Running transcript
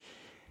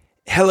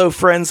Hello,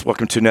 friends.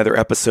 Welcome to another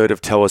episode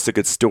of Tell Us a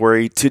Good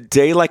Story.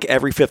 Today, like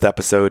every fifth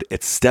episode,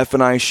 it's Steph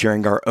and I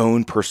sharing our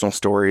own personal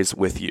stories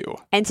with you.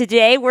 And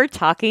today, we're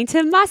talking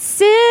to my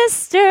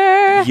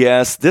sister.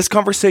 Yes, this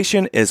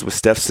conversation is with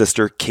Steph's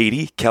sister,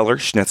 Katie Keller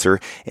Schnitzer,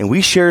 and we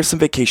share some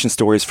vacation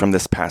stories from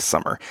this past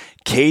summer.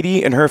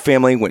 Katie and her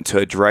family went to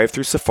a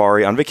drive-through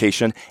safari on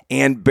vacation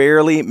and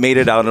barely made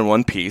it out in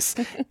one piece.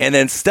 And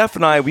then Steph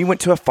and I, we went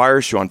to a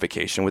fire show on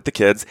vacation with the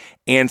kids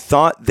and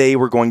thought they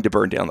were going to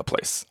burn down the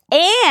place.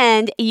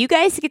 And you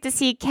guys get to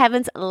see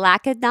Kevin's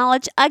lack of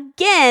knowledge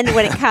again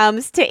when it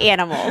comes to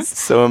animals.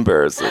 So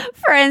embarrassing.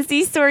 Friends,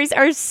 these stories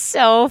are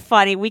so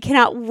funny. We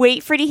cannot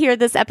wait for you to hear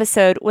this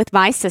episode with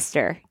my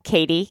sister,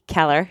 Katie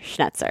Keller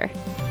Schnitzer.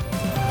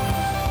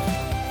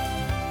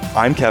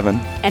 I'm Kevin.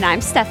 And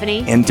I'm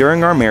Stephanie. And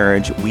during our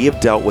marriage, we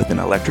have dealt with an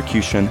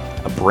electrocution,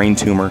 a brain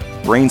tumor,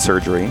 brain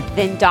surgery.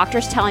 Then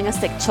doctors telling us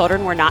that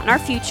children were not in our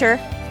future,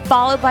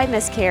 followed by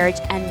miscarriage,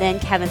 and then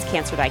Kevin's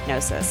cancer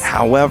diagnosis.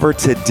 However,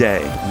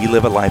 today, we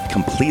live a life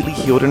completely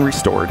healed and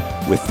restored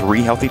with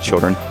 3 healthy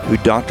children who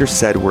doctors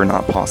said were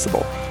not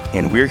possible.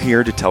 And we're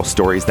here to tell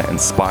stories that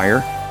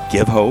inspire,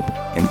 give hope,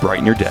 and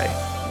brighten your day.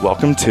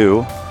 Welcome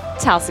to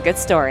Tell Us a Good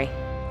Story.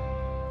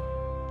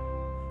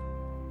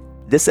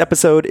 This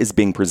episode is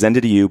being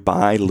presented to you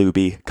by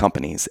Luby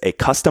Companies, a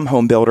custom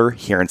home builder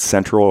here in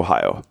Central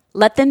Ohio.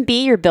 Let them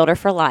be your builder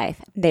for life.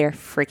 They're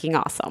freaking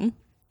awesome.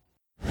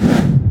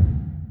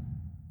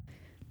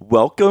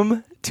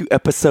 Welcome to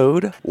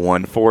episode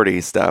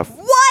 140, Steph.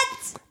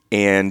 What?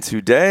 And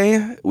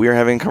today we are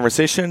having a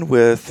conversation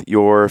with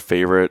your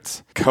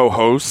favorite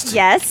co-host.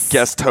 Yes.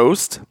 Guest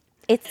host.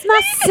 It's my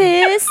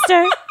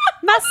sister.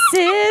 My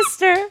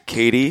sister.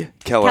 Katie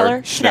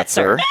Keller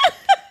Schnitzer.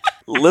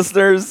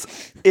 Listeners,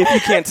 if you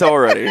can't tell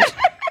already,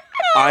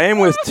 I am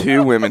with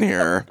 2 women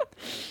here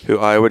who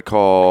I would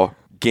call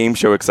game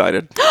show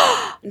excited.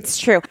 It's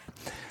true.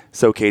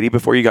 So, Katie,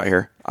 before you got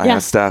here, I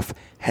asked Steph,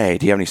 hey,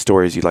 do you have any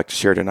stories you'd like to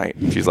share tonight?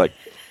 And she's like,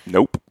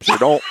 nope, sure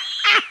don't.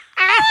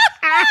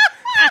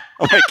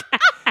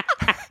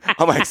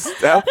 I'm like,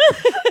 Steph,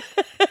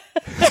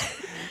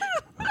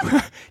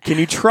 can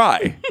you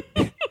try?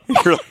 And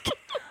you're like,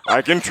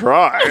 I can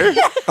try.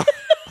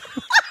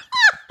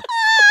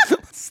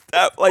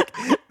 Steph, like,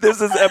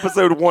 this is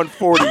episode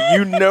 140.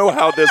 You know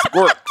how this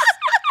works.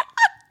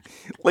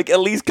 Like, at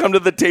least come to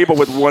the table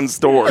with one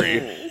story.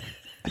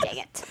 Dang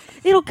it.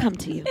 It'll come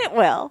to you. It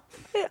will.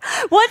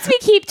 Once we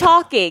keep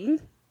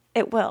talking,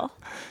 it will.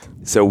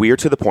 So we are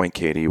to the point,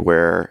 Katie,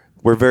 where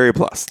we're very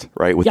blessed,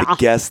 right? With the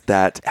guests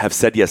that have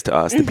said yes to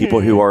us, the people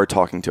who are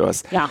talking to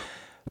us. Yeah.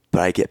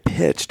 But I get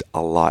pitched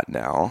a lot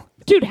now.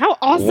 Dude, how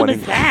awesome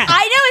is that?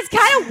 I know, it's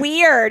kind of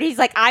weird. He's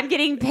like, I'm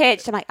getting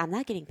pitched. I'm like, I'm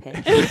not getting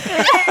pitched.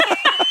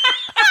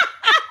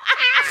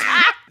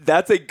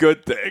 That's a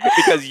good thing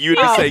because you'd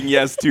be saying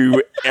yes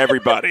to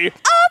everybody.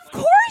 Of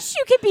course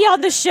you could be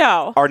on the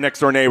show. Our next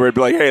door neighbor would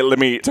be like, hey, let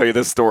me tell you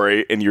this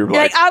story. And you're You're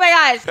like, oh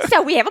my gosh.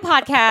 So we have a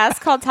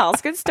podcast called Tell Us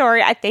a Good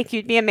Story. I think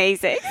you'd be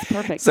amazing.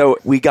 Perfect. So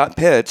we got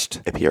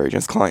pitched a PR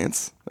agent's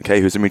clients, okay,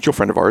 who's a mutual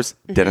friend of ours,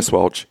 Dennis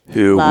Welch,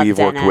 who Love we've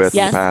worked Dennis. with in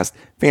Yes. the past.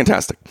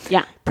 Fantastic.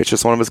 Yeah. Pitched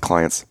us one of his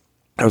clients.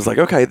 I was like,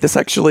 okay,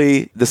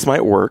 this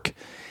might work.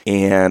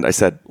 And I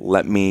said,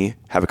 let me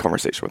have a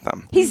conversation with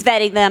them. He's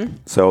vetting them.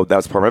 So that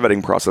was part of my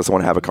vetting process. I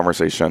want to have a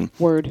conversation.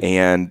 Word.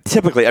 And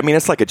typically, I mean,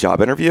 it's like a job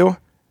interview.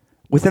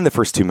 Within the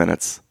first 2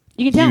 minutes,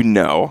 You can tell. you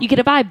know. You get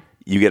a vibe.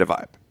 You get a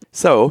vibe.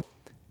 So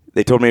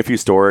they told me a few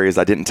stories.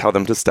 I didn't tell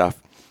them to stuff.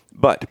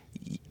 But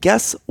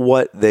guess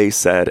what they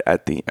said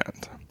at the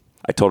end?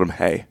 I told them,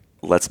 hey,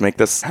 let's make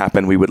this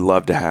happen. We would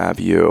love to have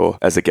you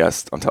as a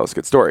guest on Tell Us a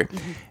Good Story.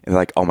 And they're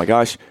like, oh my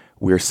gosh,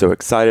 we're so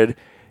excited.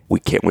 We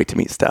can't wait to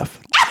meet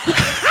Steph.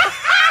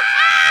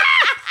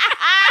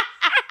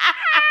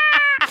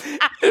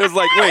 It was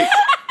like, wait.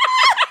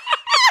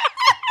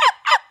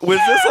 Was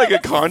this like a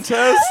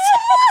contest?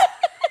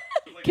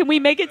 Can we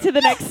make it to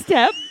the next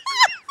step?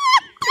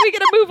 Are we going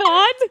to move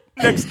on?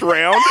 Next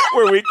round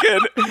where we can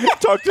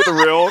talk to the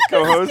real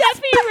co-host?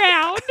 Stepping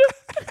around.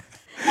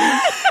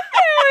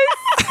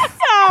 It was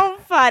so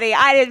funny.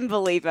 I didn't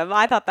believe him.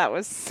 I thought that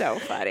was so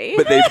funny.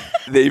 But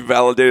they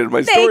validated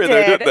my story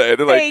there, did. didn't they?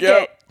 They're like, They yeah.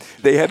 did.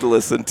 They had to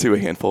listen to a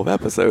handful of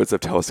episodes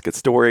of Tell Us a Good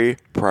Story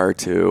prior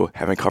to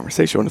having a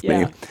conversation with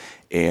me.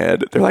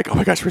 And they're like, oh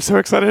my gosh, we're so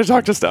excited to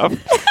talk to Steph.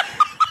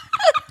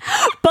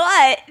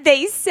 But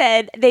they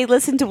said they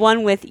listened to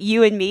one with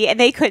you and me, and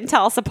they couldn't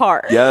tell us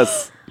apart.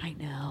 Yes. I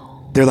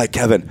know. They're like,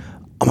 Kevin,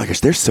 oh my gosh,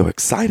 they're so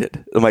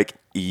excited. I'm like,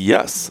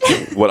 yes.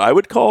 What I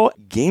would call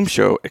game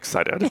show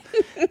excited.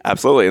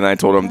 Absolutely. And I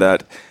told them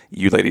that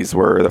you ladies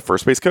were the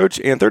first base coach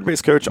and third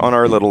base coach on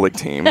our Little League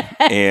team,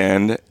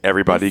 and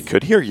everybody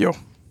could hear you.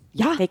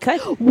 Yeah. They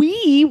could.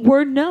 We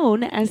were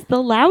known as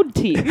the loud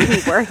team.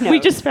 We were known. We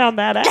just found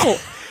that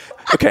out.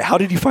 Okay, how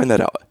did you find that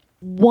out?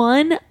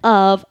 One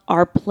of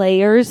our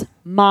players'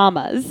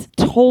 mamas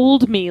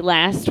told me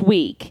last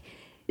week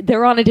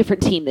they're on a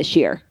different team this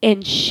year.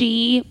 And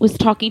she was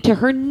talking to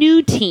her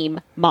new team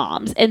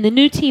moms. And the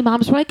new team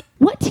moms were like,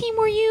 what team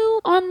were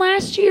you on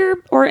last year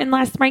or in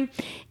last spring?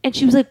 And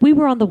she was like, we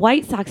were on the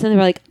White Sox. And they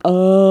were like,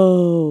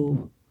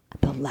 oh,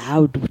 the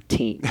loud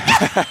team. And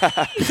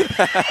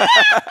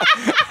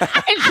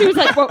she was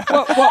like,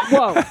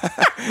 whoa.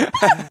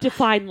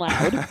 Define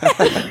loud.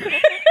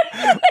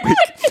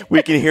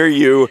 We can hear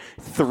you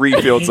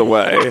 3 fields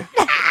away.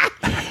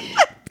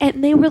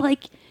 And they were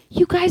like,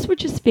 you guys were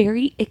just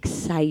very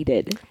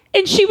excited.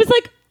 And she was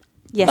like,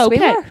 Yes, okay,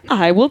 we were.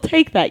 I will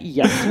take that.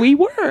 Yes, we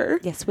were.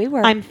 Yes, we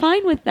were. I'm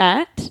fine with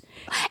that.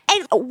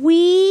 And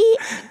we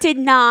did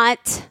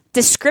not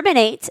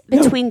discriminate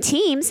between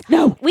teams.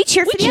 No. We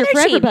cheered for the cheered other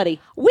for team. everybody.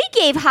 We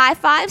gave high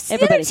fives to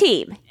Everybody. the other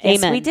team. Yes,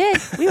 Amen. we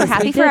did. We were Yes,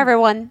 happy we for did.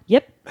 everyone.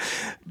 Yep.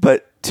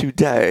 But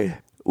today,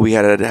 we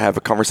had to have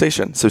a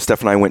conversation. So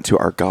Steph and I went to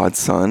our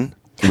godson,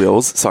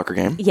 Will's soccer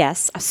game.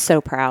 Yes, I'm so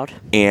proud.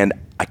 And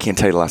I can't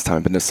tell you the last time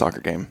I've been to a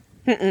soccer game.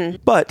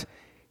 But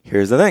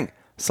here's the thing.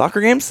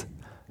 Soccer games,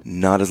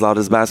 not as loud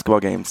as basketball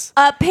games.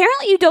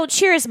 Apparently, you don't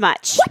cheer as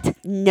much. What?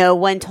 No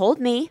one told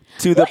me.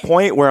 To the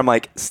point where I'm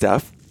like,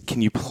 Steph,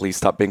 can you please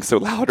stop being so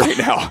loud right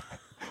now?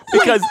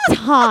 Because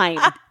Time.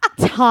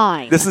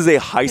 this is a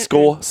high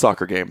school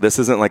soccer game. This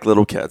isn't like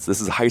little kids.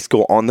 This is high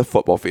school on the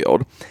football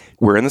field.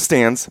 We're in the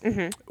stands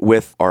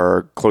with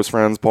our close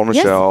friends, Paul and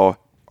Yes. Michelle.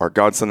 Our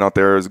godson out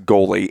there is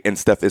goalie, and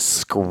Steph is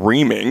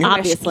screaming.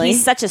 Obviously.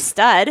 He's such a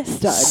stud. Of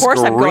Stud. course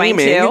I'm going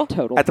Screaming to.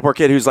 Total. at the poor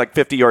kid who's like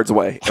 50 yards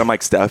away. And I'm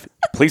like, Steph,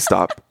 please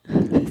stop.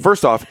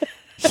 First off,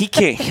 he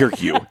can't hear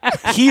you.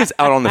 He is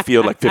out on the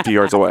field like 50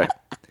 yards away.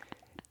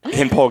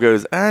 And Paul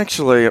goes,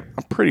 actually,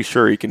 I'm pretty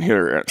sure he can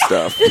hear it,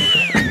 Steph.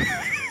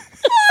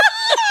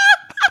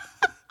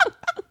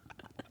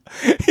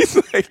 He's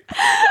like,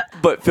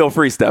 but feel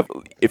free, Steph.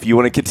 If you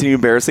want to continue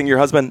embarrassing your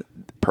husband,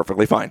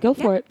 perfectly fine. Go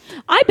for it.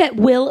 I bet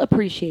Will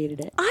apprecited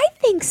it. I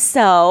think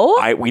so.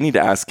 We need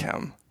to ask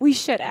him. We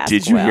should ask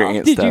Did you hear Will.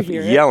 Aunt Did you Steph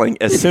hear it? yelling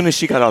as soon as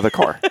she got out of the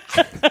car?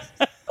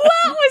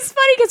 Well, it was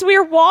funny because we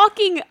were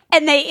walking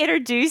and they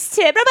introduced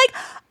him. And I'm like,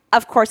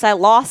 of course, I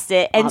lost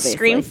it and Obviously.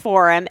 screamed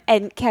for him.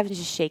 And Kevin's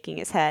just shaking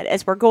his head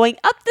as we're going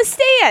up the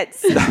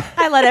stands.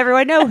 I let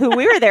everyone know who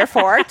we were there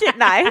for,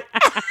 didn't I?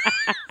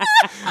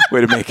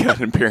 Way to make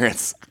an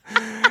appearance.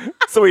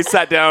 So we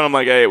sat down. I'm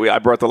like, hey, I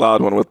brought the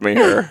loud one with me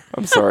here.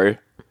 I'm sorry.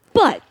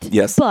 But,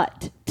 Yes.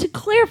 but to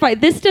clarify,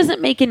 this doesn't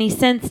make any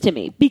sense to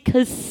me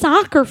because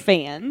soccer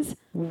fans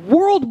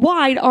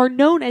worldwide are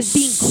known as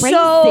being crazy.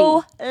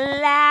 So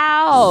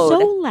loud. So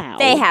loud.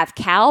 They have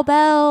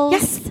cowbells.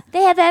 Yes.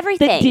 They have The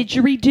everything.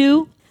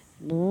 didgeridoo.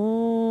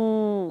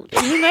 Ooh.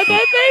 Isn't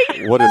that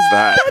thing? What is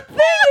that? The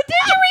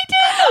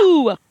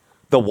didgeridoo.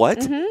 The what?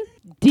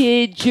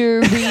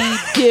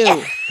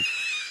 Didgeridoo.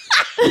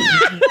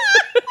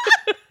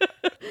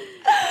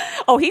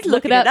 Oh, he's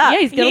looking it up. it up. Yeah,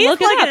 he's gonna look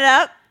it looking up. it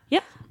up.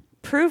 Yep.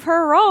 Prove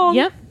her wrong.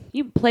 Yep.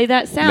 You play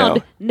that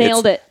sound. No,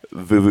 Nailed it's it.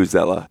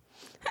 Vuvuzela.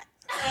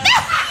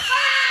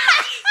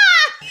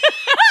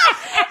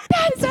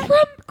 That's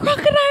from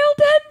Crocodile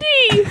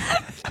Dundee.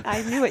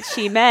 I knew what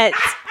she meant.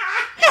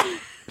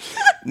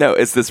 No,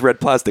 it's this red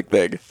plastic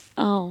thing.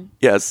 Oh.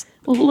 Yes,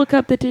 Well, look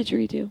up the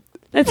didgeridoo.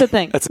 That's a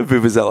thing. that's a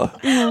Vuvuzela.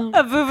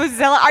 A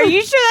vuvuzela. Are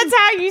you sure that's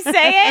how you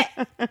say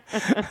it?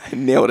 I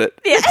nailed it.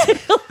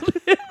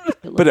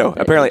 But no,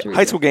 apparently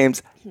high school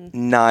games,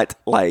 not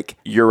like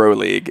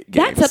EuroLeague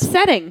games. That's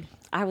upsetting.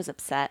 I was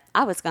upset.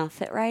 I was going to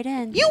fit right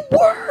in. You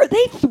were.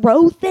 They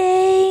throw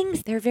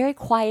things. They're very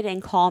quiet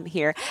and calm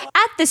here.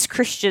 At this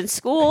Christian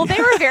school, they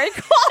were very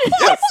calm.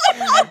 Yes.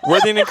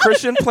 Worthing and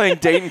Christian playing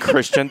Dayton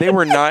Christian, they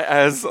were not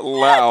as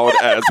loud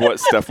as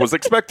what Steph was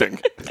expecting.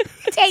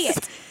 Dang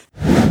it.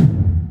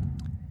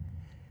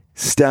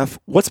 Steph,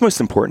 what's most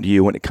important to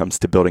you when it comes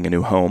to building a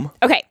new home?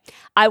 Okay.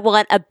 I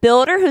want a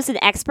builder who's an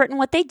expert in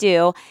what they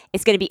do,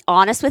 is going to be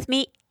honest with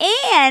me,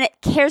 and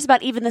cares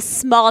about even the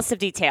smallest of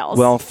details.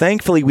 Well,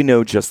 thankfully, we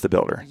know just the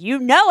builder. You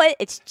know it.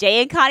 It's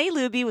Jay and Connie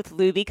Luby with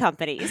Luby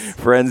Companies.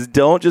 Friends,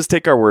 don't just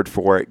take our word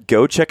for it.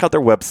 Go check out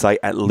their website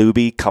at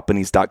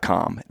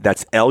lubycompanies.com.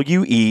 That's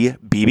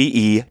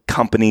LUEBBE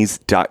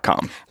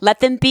companies.com. Let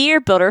them be your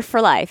builder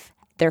for life.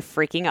 They're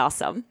freaking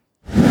awesome.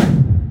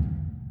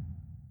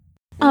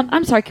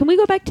 I'm sorry. Can we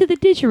go back to the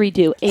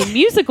didgeridoo, a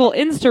musical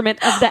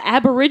instrument of the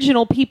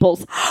Aboriginal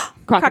peoples?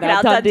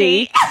 Crocodile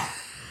Dundee.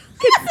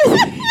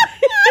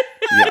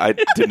 Yeah, I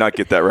did not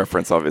get that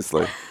reference,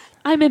 obviously.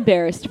 I'm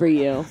embarrassed for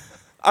you.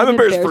 I'm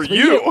embarrassed for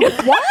you.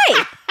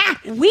 Why?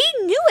 We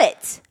knew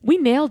it. We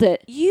nailed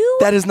it. You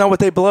That is not what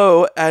they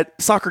blow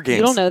at soccer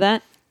games. You don't know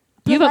that.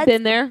 You haven't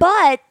been there.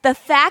 But the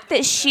fact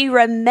that she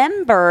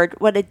remembered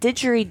what a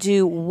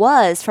didgeridoo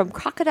was from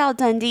Crocodile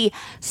Dundee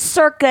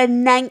circa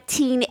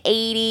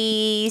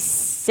 1986.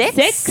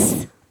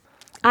 Six?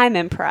 I'm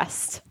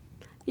impressed.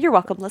 You're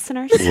welcome,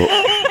 listeners.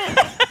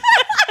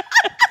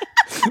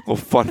 Well,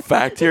 fun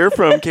fact here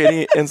from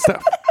Katie and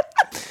Steph.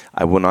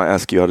 I will not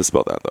ask you how to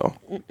spell that, though.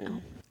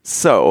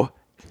 So,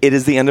 it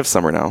is the end of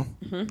summer now.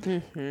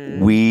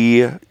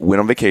 We went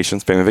on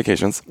vacations, family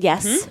vacations.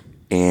 Yes.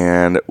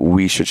 and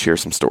we should share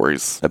some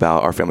stories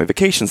about our family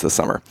vacations this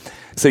summer.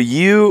 So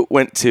you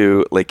went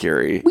to Lake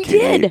Erie. We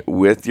did.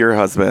 With your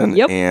husband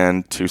Yep.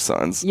 and 2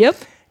 sons. Yep.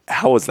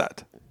 How was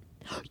that?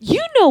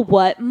 You know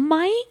what?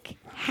 Mike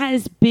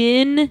has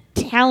been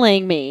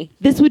telling me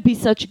this would be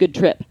such a good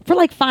trip for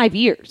like 5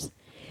 years.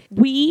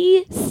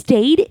 We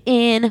stayed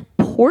in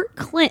Port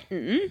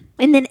Clinton,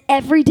 and then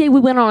every day we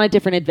went on a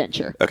different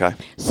adventure. Okay.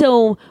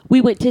 So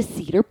we went to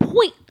Cedar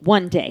Point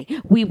one day.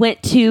 We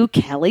went to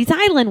Kelly's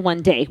Island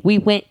one day. We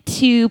went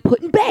to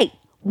Put-in Bay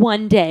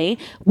one day.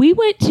 We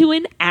went to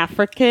an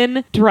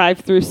African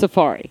drive-through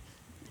safari.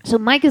 So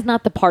Mike is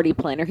not the party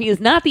planner. He is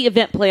not the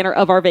event planner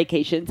of our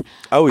vacations.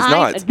 Oh, he's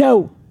not?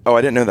 No. Oh,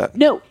 I didn't know that.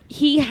 No,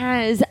 he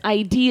has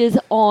ideas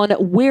on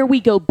where we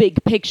go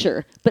big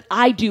picture, but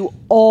I do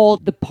all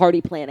the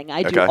party planning.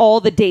 I do Okay. all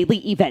the daily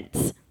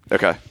events.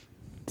 Okay.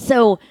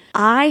 So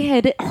I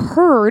had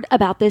heard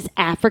about this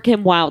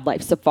African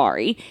wildlife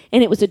safari,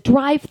 and it was a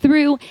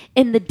drive-through,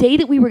 and the day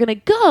that we were going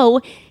to go,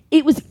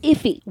 it was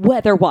iffy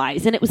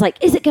weather-wise, and it was like,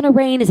 is it going to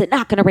rain? Is it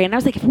not going to rain? And I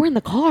was like, if we're in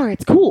the car,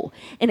 it's cool.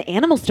 And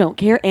animals don't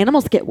care.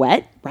 Animals get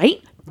wet,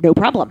 right? No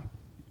problem.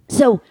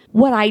 So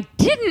what I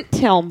didn't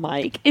tell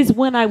Mike is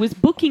when I was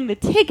booking the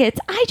tickets,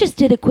 I just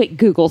did a quick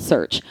Google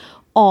search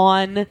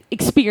on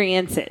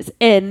experiences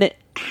and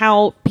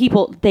how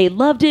people, they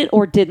loved it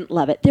or didn't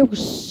love it. There were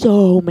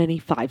so many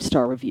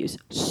 5-star reviews.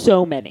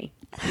 So many.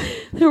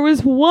 There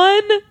was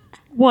one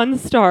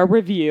 1-star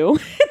review.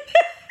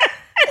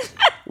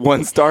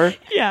 1 star?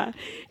 Yeah.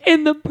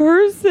 And the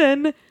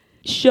person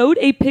showed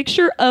a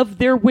picture of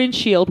their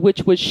windshield,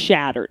 which was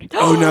shattered.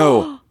 Oh,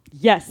 no.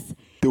 Yes.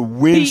 The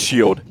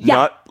windshield, yeah.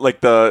 not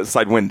like the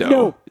side window.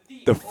 No.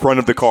 The front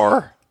of the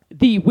car.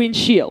 The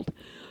windshield.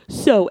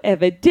 So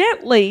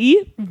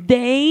evidently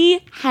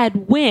they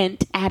had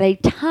went at a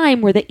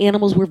time where the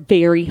animals were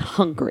very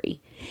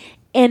hungry.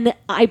 And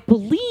I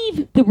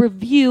believe the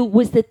review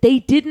was that they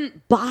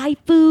didn't buy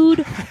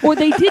food or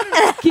they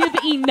didn't give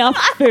enough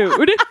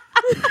food.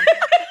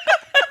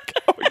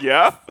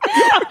 Yeah?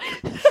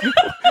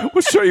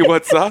 We'll show you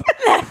what's up.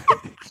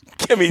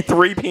 Give me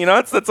 3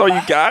 peanuts. That's all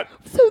you got?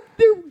 So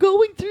they're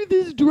going through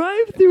this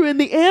drive-through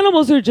and the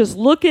animals are just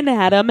looking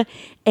at them.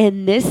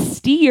 And this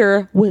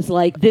steer was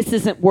like, this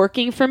isn't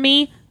working for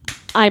me.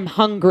 I'm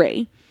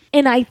hungry.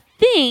 And I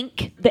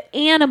think the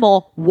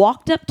animal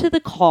walked up to the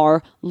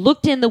car,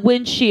 looked in the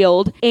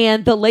windshield,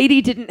 and the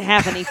lady didn't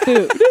have any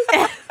food.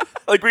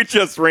 Like we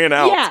just ran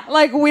out. Yeah,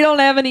 like we don't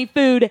have any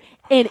food.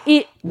 And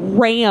it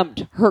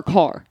rammed her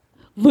car.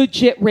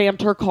 Legit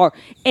rammed her car.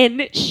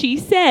 And she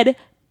said,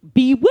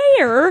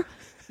 beware,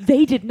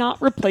 they did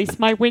not replace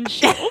my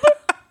windshield.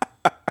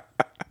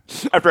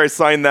 After I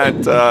signed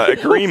that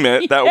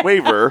agreement, that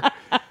waiver.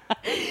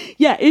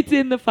 Yeah, it's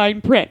in the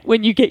fine print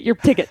when you get your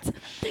tickets.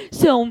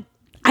 So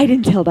I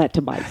didn't tell that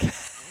to Mike,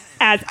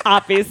 as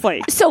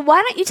obviously. So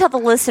why don't you tell the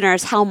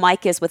listeners how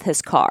Mike is with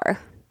his car?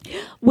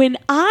 When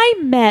I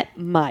met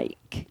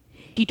Mike,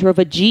 he drove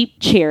a Jeep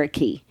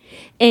Cherokee,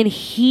 and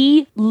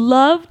he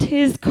loved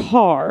his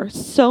car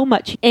so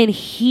much, and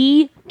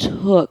he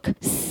took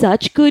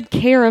such good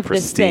care of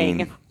Pristine.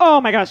 this thing. Oh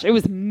my gosh, it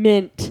was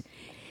mint.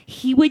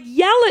 He would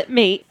yell at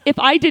me if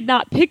I did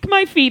not pick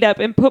my feet up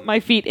and put my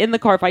feet in the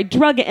car. If I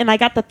drug it and I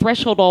got the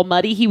threshold all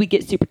muddy, he would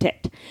get super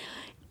ticked.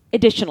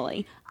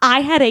 Additionally,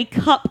 I had a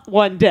cup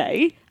one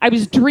day. I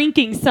was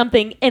drinking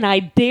something and I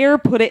dare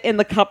put it in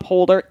the cup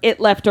holder. It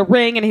left a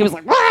ring and he was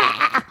like,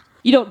 "Wah!"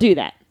 You don't do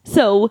that.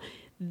 So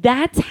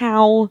that's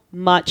how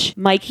much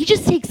Mike, he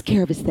just takes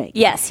care of his thing.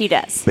 Yes, he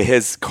does. But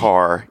his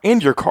car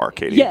and your car,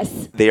 Katie.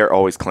 Yes. They are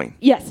always clean.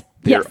 Yes.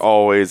 They're Yes.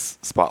 always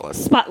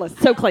spotless. Spotless.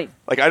 So clean.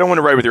 Like, I don't want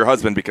to ride with your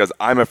husband because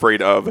I'm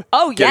afraid of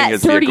getting yes,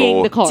 his dirtying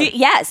vehicle. the car.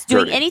 Yes,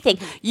 doing Dirty. anything.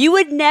 You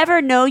would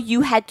never know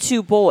you had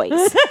 2 boys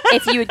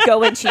if you would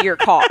go into your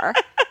car.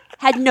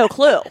 Had no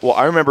clue. Well,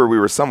 I remember we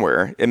were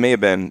somewhere. It may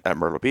have been at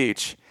Myrtle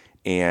Beach,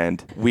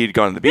 and we'd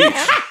gone to the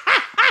beach.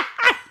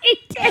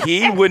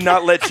 He would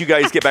not let you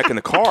guys get back in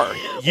the car.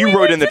 You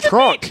rode in the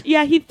trunk.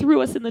 Yeah, he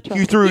threw us in the trunk.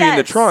 You threw you in the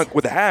Yes. trunk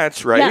with a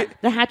hatch, right? Yeah,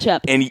 the hatch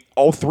up. And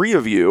all 3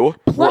 of you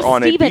Plus were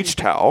on Steven. a beach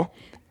towel.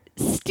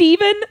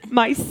 Steven,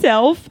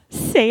 myself,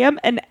 Sam,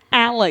 and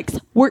Alex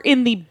were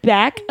in the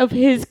back of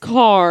his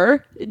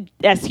car,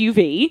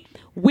 SUV,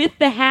 with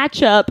the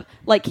hatch up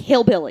like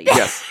hillbillies.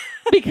 Yes.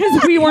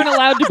 Because we weren't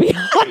allowed to be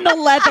on the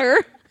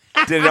leather.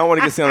 Did not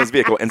want to get down on his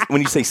vehicle. And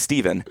when you say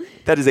Steven,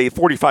 that is a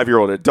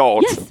 45-year-old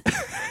adult. Yes.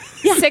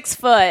 6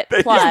 foot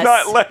That plus. he's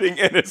not letting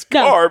in his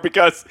No. car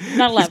because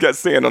Not allowed. he's got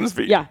sand on his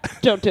feet. Yeah,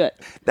 don't do it.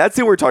 That's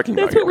who we're talking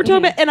That's about. what we're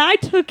talking about. And I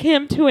took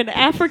him to an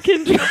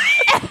African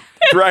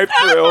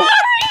Drive-through.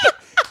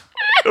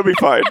 It'll be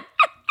fine.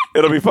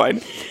 It'll be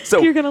fine. So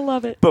You're going to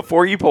love it.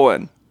 before you pull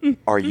in,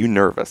 are you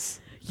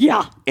nervous?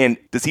 Yeah. And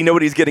does he know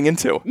what he's getting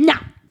into? Nah.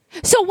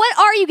 So what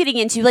are you getting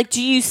into? Like,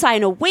 do you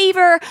sign a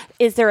waiver?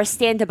 Is there a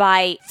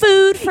stand-to-buy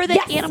food for the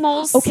Yes.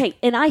 animals? Okay,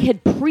 and I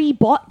had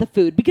pre-bought the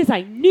food because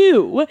I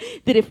knew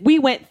that if we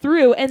went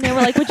through and they were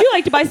like, would you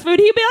like to buy some food?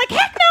 He'd be like,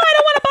 heck no, I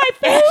don't want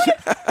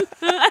to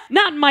buy food.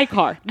 Not in my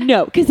car.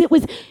 No, because it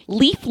was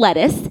leaf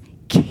lettuce,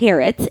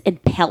 carrots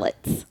and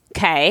pellets.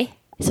 Okay.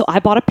 So I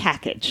bought a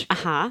package.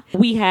 Uh-huh.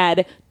 We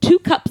had 2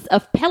 cups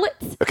of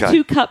pellets, Okay.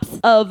 2 cups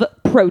of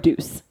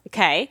produce.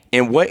 Okay.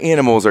 And what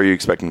animals are you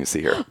expecting to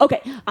see here? Okay,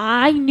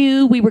 I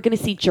knew we were going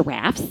to see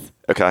giraffes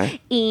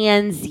Okay.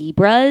 and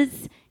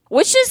zebras.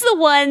 Which is the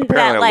one Apparently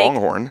that a like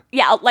longhorn.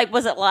 Yeah, like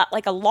was it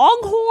like a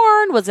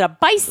longhorn? Was it a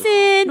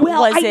bison?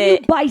 Well, was I knew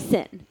it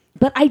bison,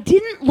 but I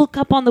didn't look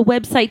up on the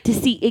website to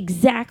see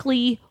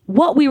exactly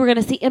what we were going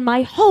to see. And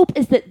my hope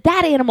is that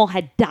that animal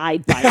had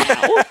died by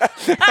now.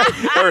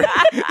 Or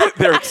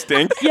they're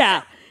extinct.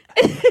 Yeah.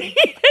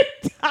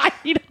 It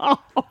died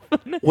off.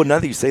 Well, now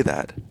that you say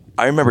that,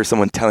 I remember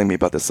someone telling me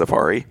about the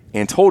safari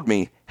and told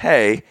me,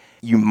 hey,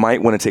 you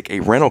might want to take a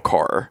rental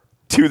car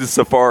to the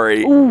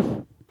safari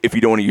if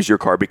you don't want to use your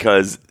car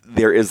because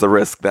there is the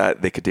risk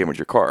that they could damage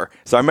your car.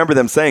 So I remember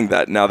them saying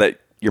that now that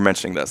you're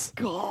mentioning this.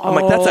 I'm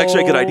like, that's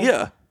actually a good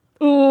idea.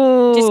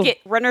 Ooh. just get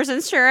renter's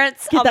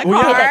insurance on the Get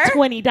car? that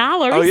 $20.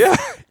 Oh, yeah.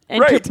 Right.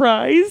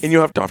 Enterprise. And you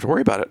don't have to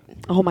worry about it.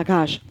 Oh my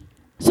gosh.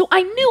 So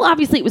I knew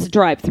obviously it was a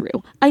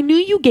drive-through. I knew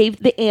you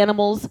gave the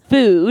animals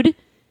food,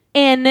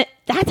 and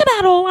that's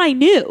about all I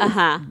knew.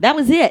 Uh-huh. That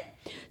was it.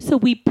 So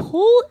we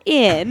pull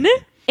in,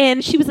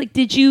 and she was like,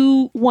 "Did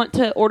you want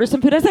to order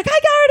some food?" I was like, "I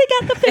already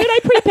got the food. I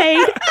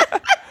prepaid."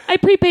 I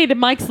prepaid, and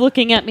Mike's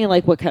looking at me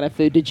like, "What kind of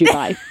food did you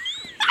buy?"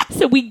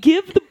 So we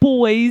give the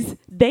boys,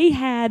 they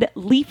had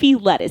leafy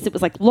lettuce. It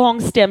was like long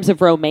stems of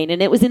romaine,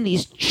 and it was in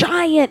these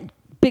giant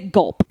big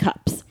gulp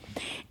cups.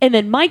 And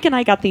then Mike and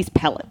I got these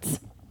pellets.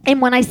 And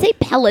when I say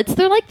pellets,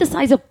 they're like the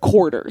size of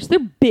quarters. They're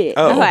big.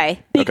 Oh. Okay.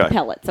 Big Okay.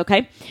 pellets,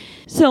 okay?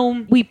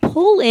 So we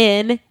pull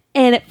in,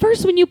 and at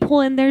first when you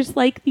pull in, there's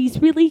like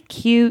these really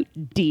cute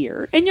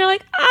deer. And you're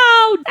like,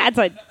 oh, that's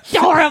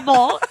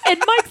adorable. And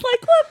Mike's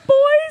like, look,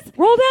 boys,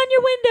 roll down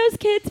your windows,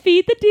 kids,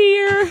 feed the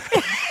deer.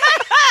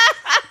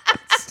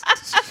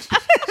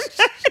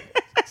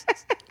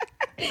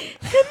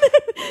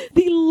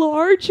 The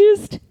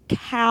largest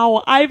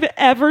cow I've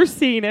ever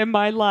seen in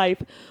my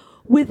life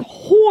with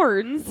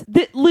horns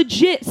that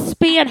legit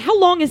span. How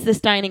long is this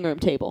dining room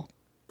table?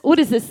 What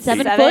is this,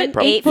 7 7,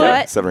 foot? 8 foot? Yeah,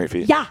 foot? 7 or 8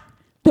 feet. Yeah,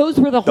 those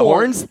were the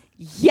horns. horns?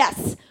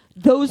 Yes,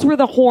 those were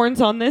the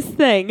horns on this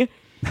thing.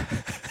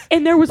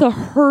 And there was a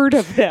herd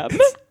of them.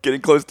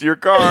 Getting close to your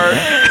car.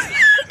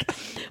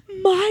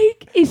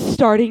 Mike is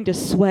starting to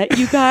sweat,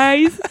 you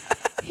guys.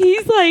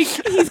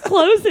 He's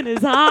closing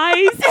his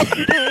eyes.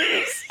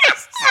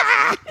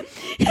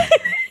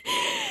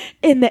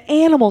 And the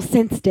animal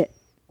sensed it.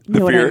 You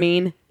know what I fear?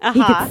 mean?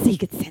 Uh-huh. He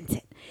could sense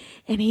it.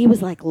 And he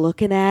was like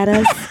looking at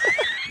us,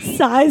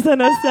 sizing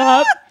us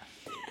up.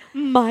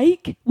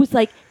 Mike was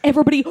like,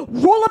 everybody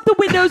roll up the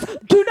windows.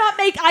 Do not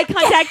make eye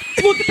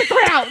contact. Look at the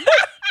ground.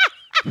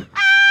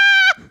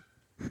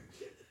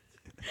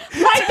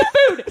 Hide the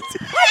food.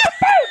 Hide the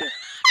food.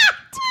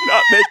 Do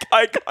not make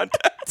eye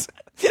contact.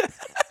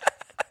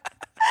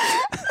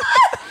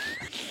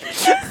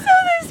 So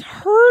this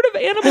herd of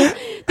animals,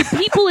 the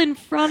people in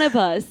front of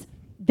us,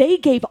 they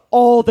gave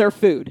all their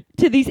food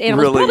to these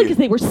animals. Really? Probably because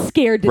they were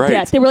scared to Right.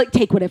 death. They were like,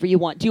 take whatever you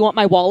want. Do you want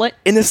my wallet?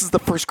 And this is the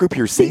first group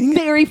you're The seeing?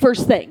 very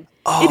first thing.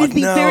 Oh, it is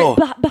the no.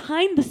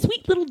 behind the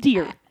sweet little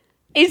deer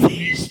is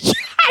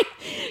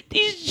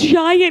these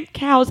giant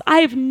cows I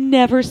have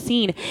never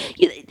seen.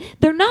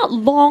 They're not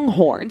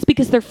longhorns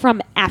because they're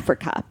from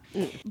Africa,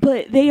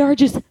 but they are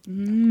just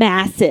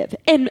massive.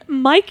 And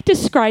Mike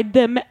described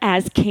them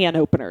as can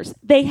openers.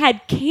 They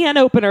had can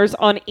openers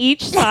on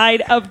each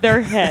side of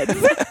their heads.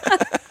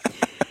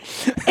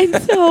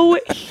 And so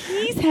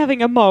he's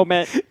having a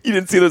moment. You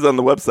didn't see those on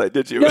the website,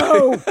 did you?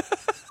 No.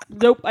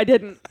 Nope, I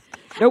didn't.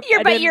 Nope. I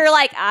But didn't. you're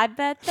like, I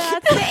bet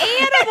that's the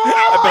animal.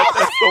 I bet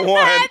that's the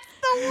one. That's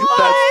the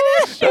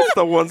one. That's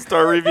the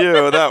 1-star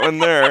review. That one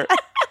there.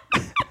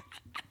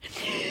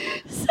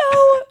 So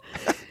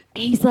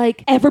he's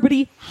like,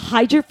 everybody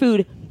hide your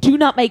food. Do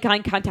not make eye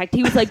contact.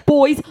 He was like,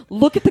 boys,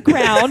 look at the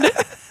ground.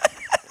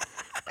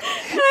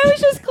 And I was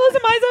just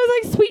closing my eyes. I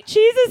was like, sweet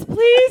Jesus,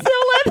 please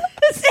don't let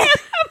this animal.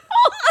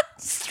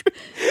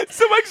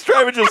 So Mike's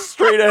driving just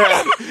straight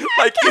ahead.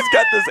 Like he's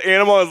got this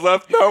animal on his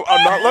left. No,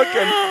 I'm not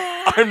looking.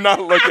 I'm not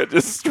looking.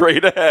 Just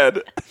straight ahead.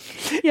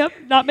 Yep,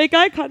 not make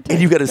eye contact.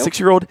 And you've got a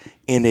 6-year-old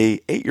and a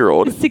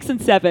 8-year-old. 6 and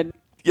 7.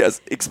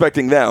 Yes,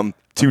 expecting them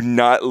to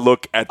not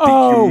look at the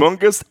Oh.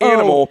 humongous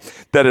animal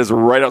that is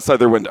right outside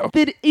their window.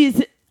 That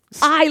is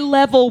eye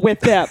level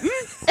with them.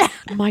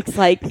 Mike's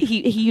like,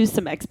 he used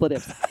some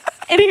expletives.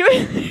 And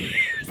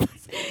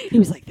he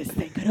was like, this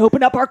thing could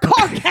open up our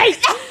car gate.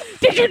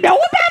 Did you know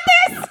about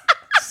this?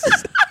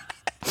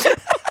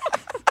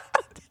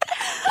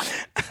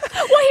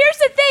 Well, here's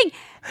the thing.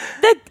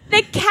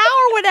 The cow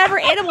or whatever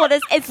animal it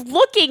is, it's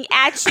looking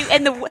at you,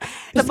 and the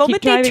Just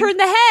moment keep they driving. turn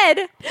the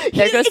head,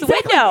 there goes the Exactly.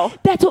 window.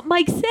 That's what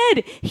Mike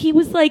said. He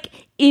was like,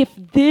 if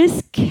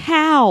this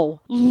cow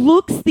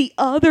looks the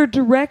other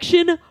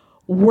direction,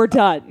 we're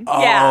done.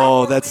 Yeah.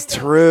 Oh, that's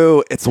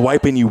true. It's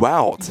wiping you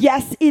out.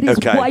 Yes, it is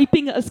Okay.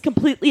 wiping us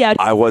completely out.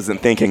 I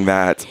wasn't thinking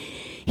that.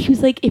 He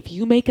was like, if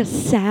you make a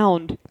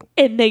sound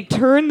and they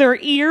turn their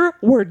ear,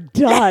 we're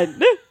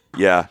done.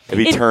 Yeah. If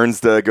he turns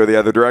to go the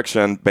other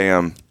direction,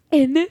 bam.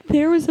 And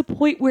there was a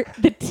point where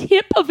the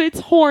tip of its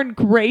horn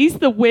grazed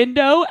the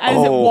window as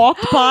it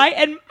walked by,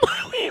 and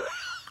I was like,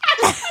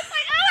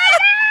 oh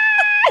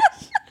my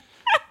gosh!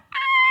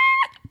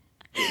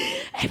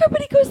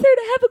 Everybody goes there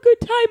to have a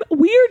good time.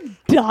 We're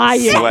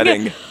dying.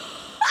 Sweating.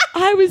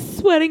 I was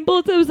sweating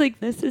bullets. I was like,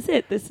 this is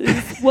it. This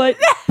is what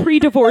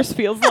pre-divorce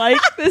feels like.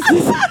 This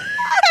is what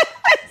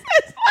it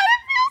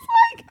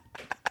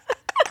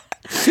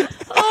feels like.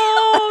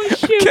 Oh,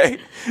 shoot. Okay.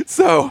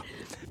 So,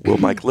 will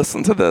Mike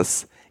listen to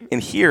this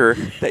and hear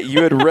that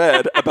you had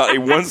read about a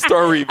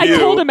 1-star review? I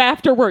told him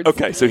afterwards.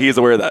 Okay, so he is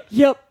aware of that.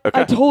 Yep.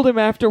 Okay. I told him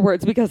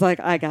afterwards because, like,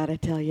 I got to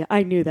tell you,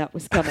 I knew that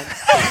was coming.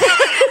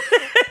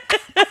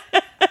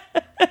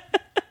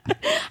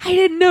 I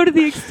didn't know to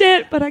the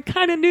extent, but I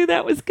kind of knew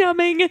that was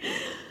coming.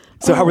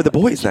 So how were the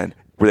boys then?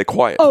 Were they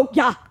quiet? Oh,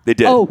 yeah. They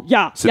did? Oh,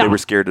 yeah. So yeah, they were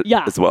scared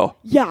yeah, as well?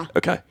 Yeah.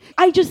 Okay.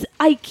 I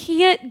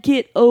can't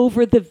get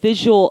over the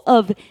visual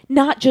of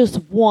not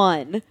just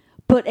one,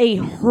 but a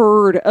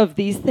herd of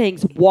these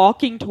things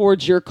walking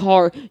towards your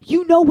car.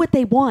 You know what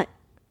they want.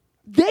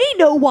 They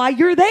know why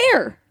you're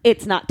there.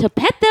 It's not to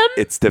pet them.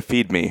 It's to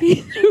feed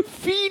me. To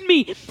feed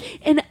me.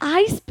 And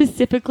I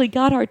specifically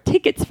got our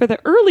tickets for the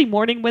early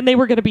morning when they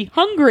were going to be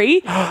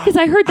hungry because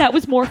I heard that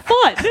was more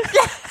fun.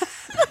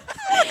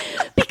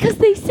 Because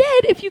they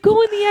said if you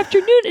go in the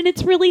afternoon and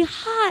it's really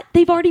hot,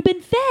 they've already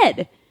been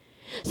fed.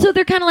 So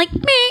they're kind of like,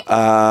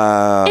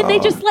 meh. And they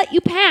just let you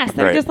pass.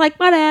 They're Right. just like,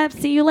 whatever,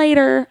 see you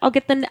later. I'll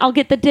get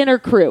the dinner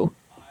crew.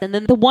 And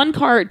then the one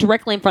car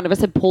directly in front of us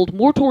had pulled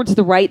more towards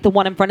the right. The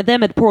one in front of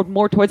them had pulled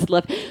more towards the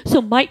left.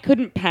 So Mike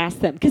couldn't pass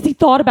them because he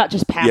thought about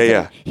just passing.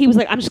 Yeah. He was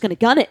like, I'm just going to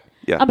gun it.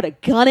 Yeah. I'm going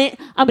to gun it.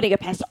 I'm going to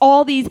get past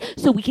all these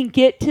so we can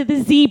get to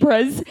the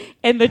zebras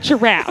and the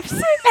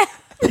giraffes.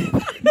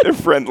 They're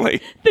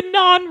friendly. The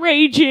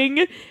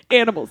non-raging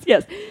animals.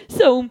 Yes.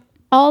 So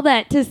all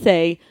that to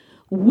say,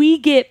 we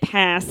get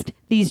past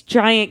these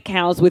giant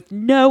cows with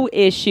no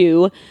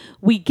issue.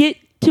 We get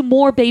to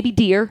more baby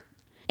deer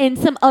and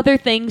some other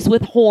things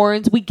with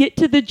horns. We get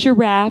to the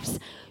giraffes.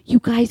 You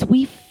guys,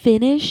 we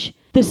finish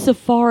the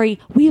safari.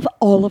 We have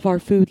all of our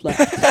food left.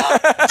 Mike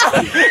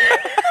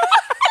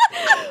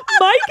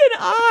and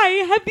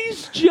I have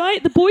these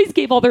giant, the boys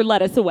gave all their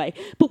lettuce away,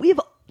 but we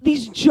have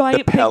these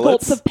giant big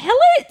pellets? gulps of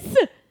pellets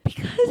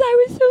because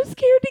I was so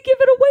scared to give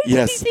it away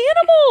Yes. to these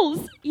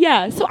animals.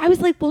 Yeah. So I was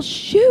like, well,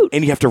 shoot.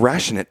 And you have to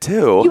ration it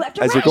too. You have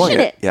to as you're ration going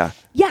it. Yeah.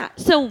 Yeah.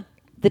 So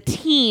the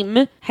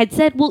team had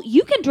said, well,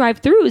 you can drive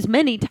through as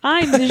many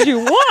times as you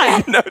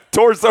want. No,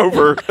 tour's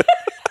over.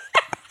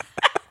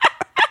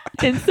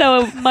 And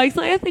so Mike's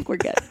like, I think we're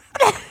good.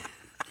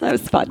 That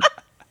was fun.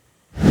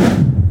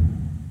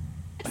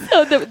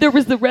 So there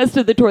was the rest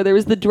of the tour. There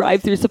was the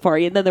drive-through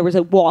safari, and then there was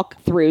a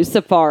walk-through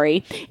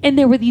safari. And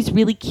there were these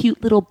really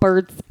cute little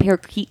birds,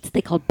 parakeets,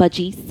 they called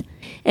budgies.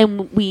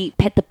 And we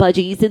pet the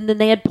budgies, and then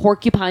they had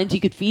porcupines. You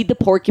could feed the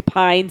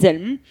porcupines,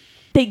 and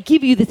they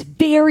give you this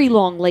very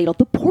long ladle.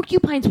 The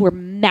porcupines were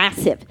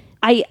massive.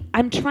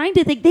 I'm trying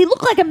to think. They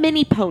look like a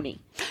mini pony.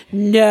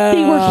 No.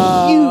 They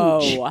were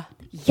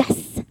huge.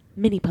 Yes,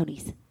 mini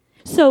ponies.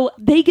 So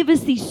they give us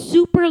these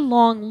super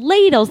long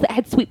ladles that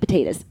had sweet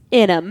potatoes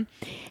in them.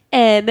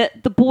 And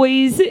the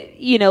boys,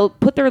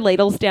 put their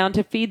ladles down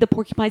to feed the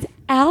porcupines.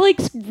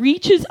 Alex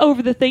reaches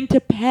over the thing to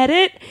pet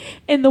it.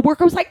 And the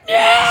worker was like, no!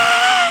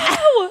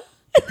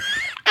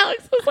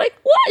 Alex was like,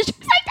 what? She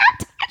was like,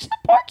 don't touch the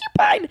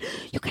porcupine.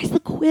 You guys, the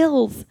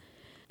quills.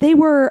 They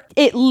were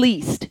at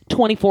least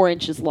 24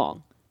 inches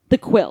long. The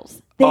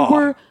quills. They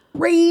were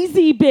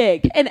crazy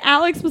big. And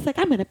Alex was like,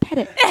 I'm going to pet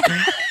it.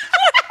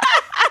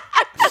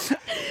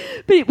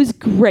 But it was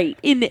great.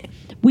 And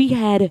we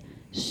had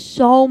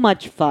so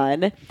much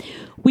fun.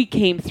 We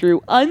came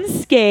through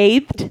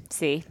unscathed.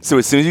 See? So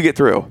as soon as you get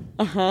through,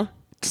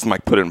 just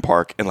like put it in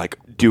park and like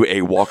do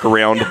a walk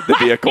around the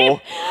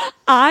vehicle.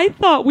 I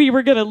thought we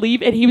were going to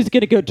leave and he was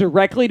going to go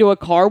directly to a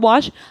car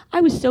wash.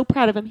 I was so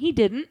proud of him. He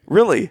didn't.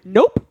 Really?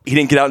 Nope. He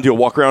didn't get out and do a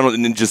walk around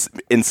and then just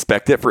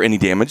inspect it for any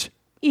damage?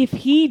 If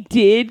he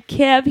did,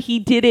 Kev, he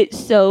did it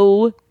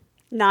so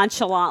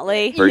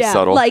Nonchalantly. Very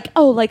subtle.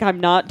 Like I'm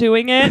not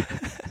doing it.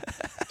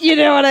 You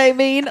know what I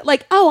mean?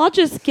 Like, I'll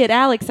just get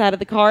Alex out of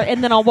the car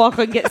and then I'll walk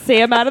and get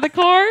Sam out of the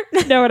car.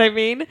 You know what I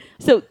mean?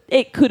 So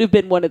it could have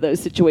been one of those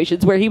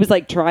situations where he was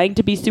like trying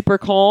to be super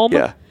calm.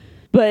 Yeah.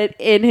 But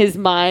in his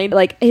mind,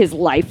 like his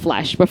life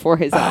flashed before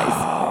his eyes.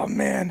 Oh,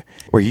 man.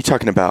 Were you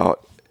talking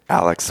about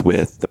Alex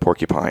with the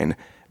porcupine?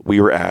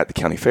 We were at the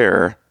county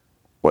fair,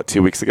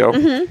 2 weeks ago?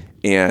 Mm-hmm.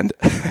 And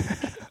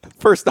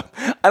first off,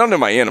 I don't know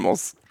my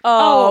animals.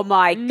 Oh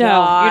my no,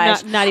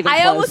 gosh. you're not even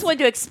I close. almost wanted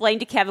to explain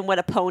to Kevin what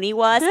a pony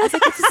was. I was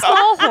like, it's a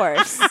small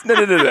horse. No.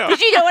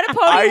 Did you know what a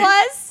pony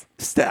was?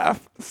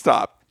 Staff,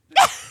 stop.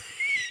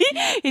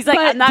 He's like,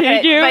 But I'm not did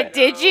going to. you? But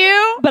did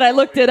you? But I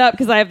looked it up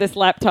because I have this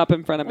laptop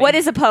in front of me. What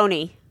is a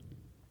pony?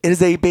 It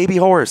is a baby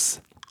horse.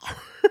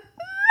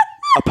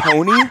 A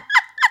pony?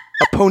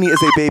 A pony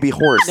is a baby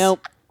horse.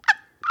 Nope.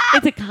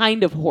 It's a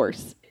kind of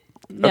horse.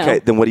 No. Okay,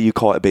 then what do you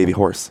call a baby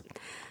horse?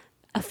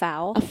 A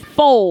fowl. A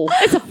foal.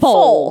 It's a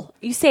foal. Foal.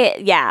 You say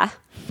it, yeah.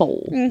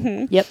 Foal.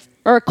 Yep.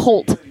 Or a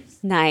colt.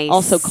 Nice.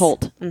 Also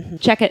colt.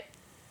 Check it.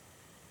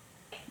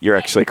 You're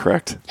actually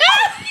correct.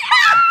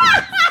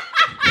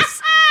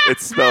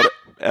 It's spelled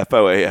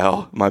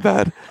F-O-A-L. My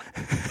bad.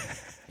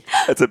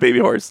 It's a baby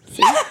horse.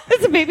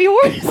 It's a baby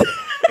horse.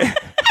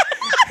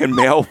 And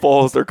male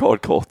foals are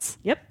called colts.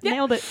 Yep.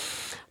 Nailed it.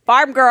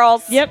 Farm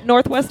girls. Yep.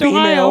 Northwest Female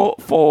Ohio.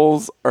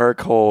 foals are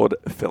called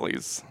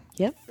fillies.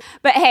 Yep.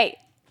 But hey,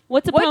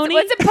 What's a pony?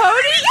 what's a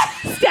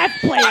pony? Steph,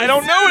 please. I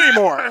don't know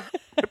anymore.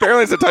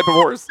 Apparently it's a type of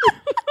horse.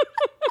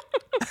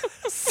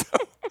 so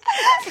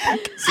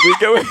we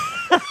go in.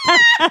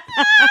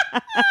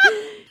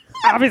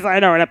 Obviously, I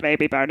know what a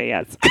baby pony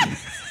is.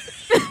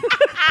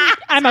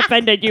 I'm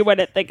offended you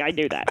wouldn't think I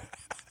knew that.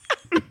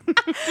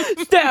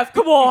 Steph,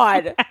 come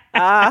on.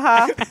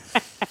 Oh,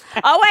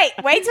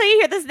 wait till you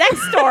hear this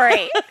next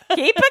story.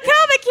 Keep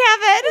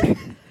it coming,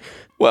 Kevin.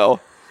 Well,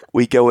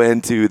 we go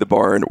into the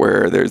barn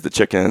where there's the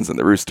chickens and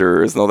the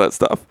roosters and all that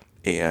stuff.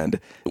 And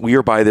we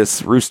are by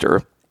this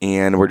rooster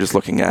and we're just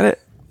looking at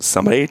it.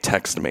 Somebody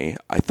texted me.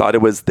 I thought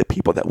it was the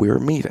people that we were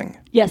meeting.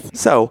 Yes.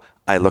 So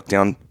I look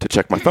down to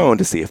check my phone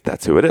to see if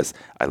that's who it is.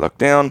 I look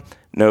down.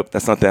 Nope,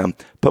 that's not them.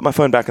 Put my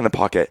phone back in the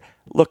pocket.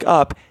 Look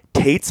up.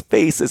 Tate's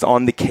face is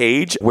on the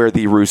cage where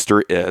the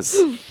rooster is.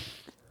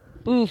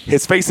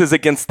 His face is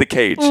against the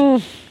cage.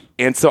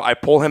 And so I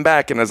pull him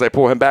back. And as I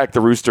pull him back,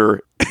 the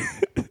rooster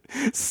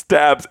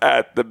stabs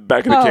at the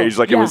back of the cage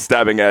like it was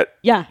stabbing at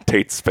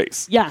Tate's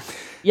face. Yeah.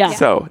 Yeah.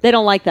 So they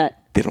don't like that.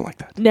 They don't like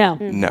that. No.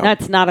 No.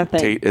 That's not a thing.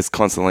 Tate is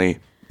constantly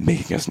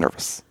making us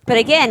nervous. But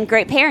again,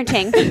 great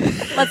parenting.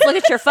 Let's look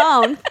at your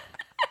phone.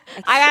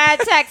 I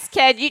got a text,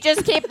 kid. You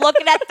just keep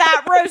looking at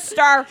that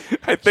rooster.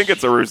 I think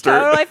it's a rooster.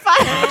 Totally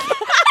fine.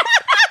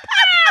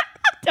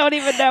 Don't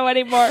even know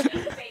anymore.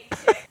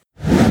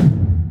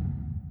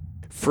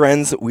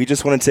 Friends, we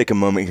just want to take a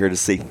moment here to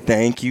say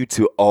thank you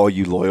to all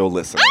you loyal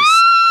listeners.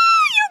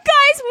 You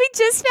guys, we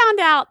just found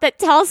out that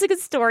Tell Us a Good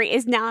Story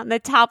is now in the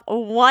top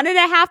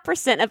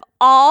 1.5% of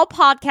all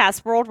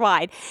podcasts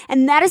worldwide.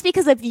 And that is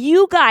because of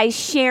you guys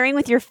sharing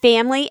with your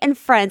family and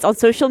friends on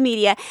social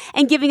media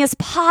and giving us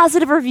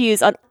positive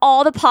reviews on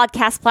all the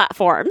podcast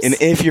platforms. And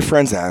if your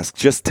friends ask,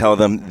 just tell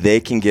them they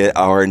can get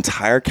our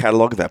entire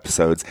catalog of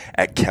episodes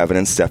at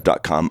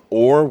kevinandsteph.com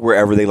or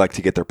wherever they like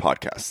to get their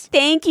podcasts.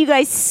 Thank you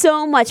guys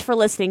so much for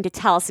listening to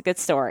Tell Us a Good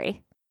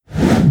Story.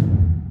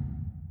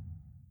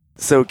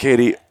 So,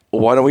 Katie,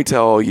 why don't we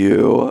tell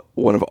you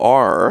one of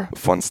our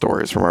fun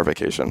stories from our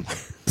vacation?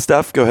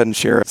 Steph, go ahead and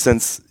share it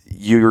since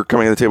you're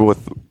coming to the table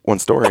with one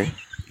story.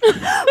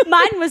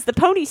 Mine was the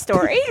pony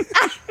story.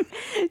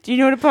 Do you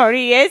know what a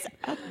pony is?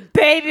 A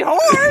baby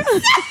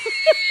horse.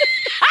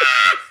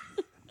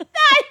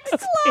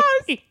 That's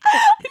close.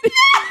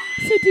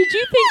 So did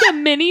you think a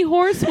mini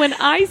horse when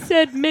I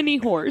said mini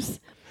horse?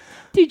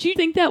 Did you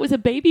think that was a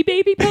baby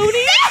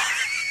pony?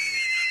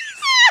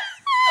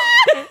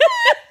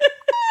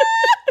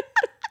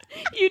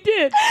 You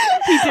did.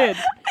 He did.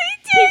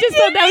 He just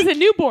thought that was a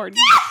newborn.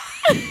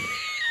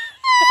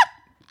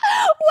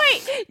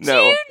 Wait, do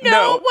you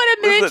know what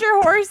a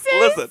miniature horse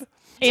is? Listen.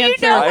 Do you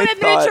know what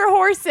a miniature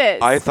horse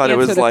is? I thought it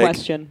was the like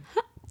question.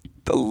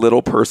 the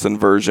little person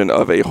version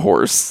of a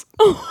horse.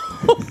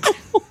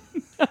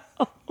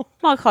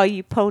 I'll call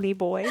you Pony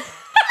Boy.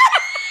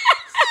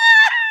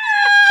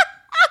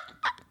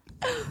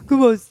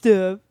 Come on,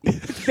 Steph.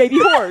 It's baby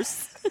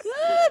horse.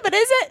 But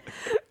is it?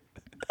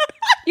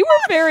 You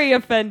were very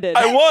offended.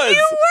 I was.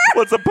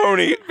 What's a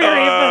pony? It's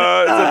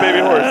a baby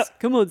horse.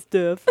 Come on,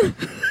 Steph.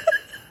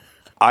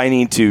 I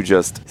need to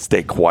just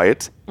stay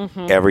quiet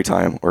every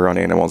time we're on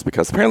animals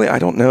because apparently I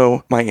don't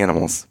know my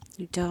animals.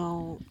 You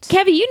don't.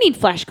 Kevin, you need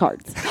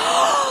flashcards.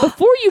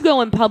 Before you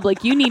go in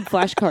public, you need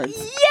flashcards.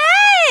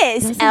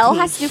 Yes! Elle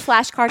has to do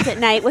flashcards at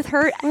night with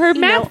her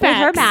math with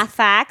her facts. math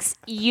facts.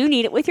 You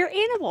need it with your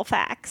animal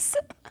facts.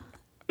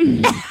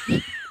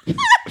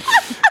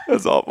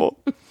 That's awful.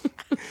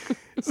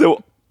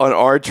 So on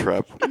our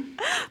trip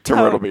to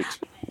Myrtle Beach,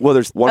 well,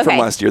 there's one from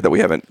Okay. last year that we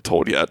haven't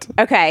told yet.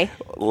 Okay.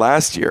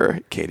 Last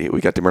year, Katie,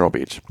 we got to Myrtle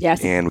Beach.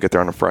 Yes. And we got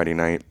there on a Friday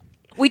night.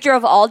 We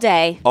drove all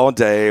day. All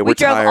day. We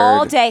drove tired.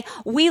 all day.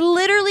 We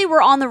literally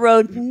were on the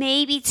road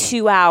maybe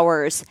 2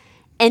 hours,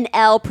 and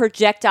Elle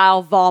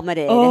projectile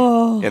vomited.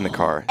 In the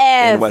car.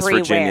 In West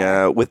Everywhere.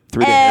 Virginia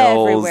through the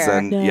hills. Everywhere.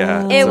 And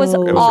yeah. It was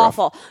rough.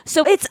 awful.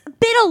 So it's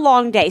been a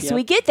long day. So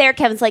we get there.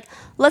 Kevin's like,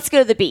 let's go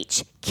to the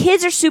beach.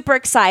 Kids are super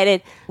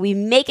excited. We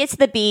make it to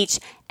the beach.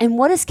 And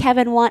what does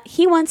Kevin want?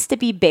 He wants to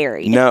be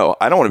buried. No,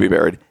 I don't want to be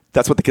buried.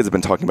 That's what the kids have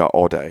been talking about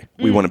all day.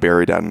 We want to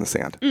bury Dad in the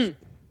sand.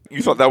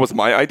 You thought that was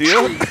my idea?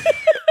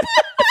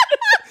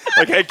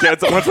 Like, hey,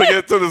 kids, once we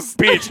get to this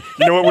beach,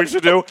 you know what we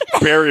should do?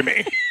 Bury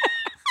me.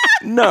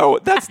 No,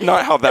 that's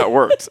not how that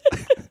works.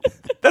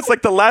 That's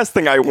like the last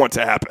thing I want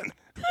to happen.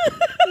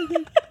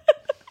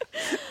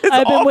 It's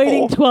I've been awful.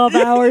 waiting 12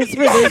 hours for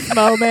this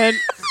moment.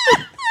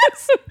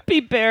 Be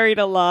buried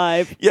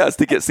alive. Yes,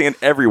 to get sand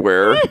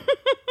everywhere.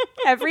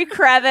 Every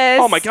crevice.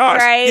 Oh my gosh.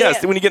 Right?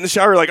 Yes, when you get in the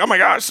shower, you're like, oh my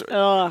gosh.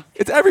 Ugh.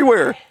 It's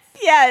everywhere.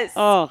 Yes.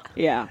 Oh,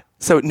 yeah.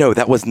 So, no,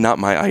 that was not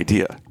my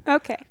idea.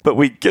 Okay. But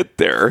we get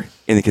there,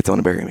 and the kids want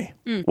to bury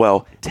me.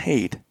 Well,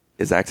 Tate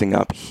is acting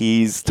up.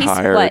 He's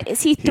tired. What?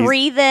 Is he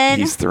 3 then?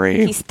 He's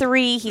 3. He's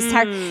 3. He's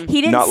tired.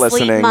 He didn't Not sleep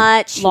listening.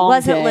 much. He Long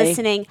wasn't day.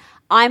 listening.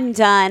 I'm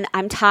done.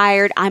 I'm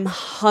tired. I'm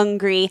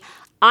hungry.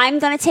 I'm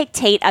going to take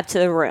Tate up to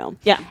the room.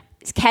 Yeah.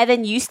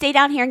 Kevin, you stay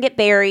down here and get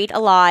buried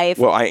alive.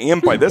 Well, I am,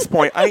 by this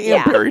point, I am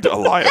Yeah. buried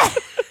alive.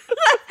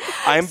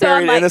 I'm So I'm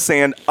buried in like- the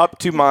sand up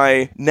to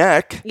my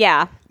neck.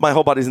 Yeah. My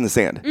whole body's in the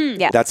sand.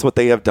 yeah. That's what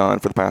they have done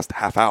for the past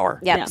half hour.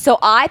 Yeah. Yeah. So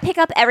I pick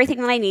up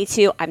everything that I need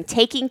to. I'm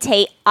taking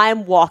Tate.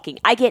 I'm walking.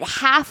 I get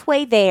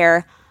halfway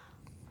there.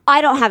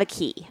 I don't have a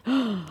key.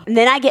 And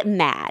then I get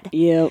mad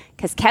Yep.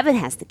 because Kevin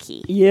has the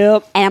key.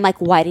 Yep. And I'm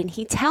like, why didn't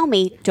he tell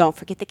me? Don't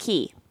forget the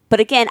key. But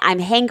again, I'm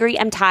hangry.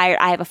 I'm tired.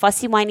 I have a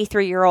fussy, whiny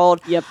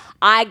 3-year-old. Yep.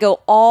 I go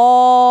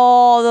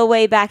all the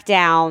way back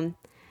down.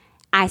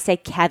 I say,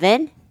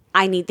 Kevin,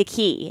 I need the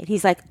key. And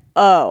he's like,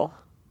 oh.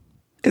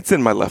 It's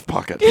in my left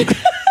pocket.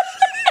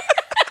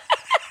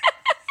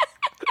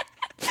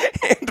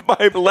 And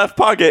my left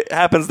pocket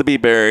happens to be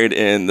buried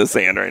in the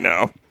sand right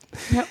now.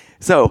 Yep.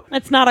 So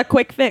That's not a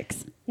quick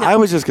fix. I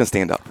was just going to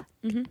stand up.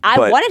 I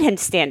But- wanted him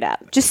to stand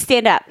up. Just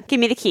stand up. Give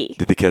me the key.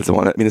 Did the kids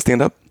want me to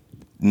stand up?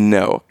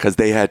 No, because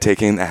they had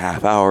taken a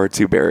half hour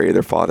to bury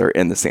their father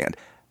in the sand.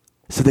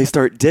 So they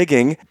start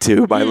digging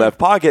to my left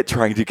pocket,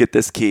 trying to get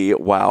this key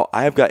while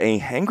I have got a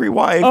hangry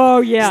wife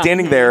Oh, yeah.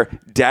 standing there,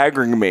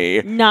 daggering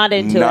me. Not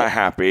into Not it.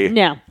 happy.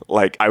 No.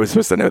 Like, I was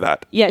supposed to know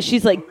that. Yeah,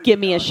 she's like, give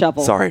me a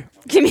shovel. Sorry.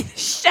 Give me the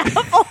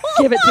shovel.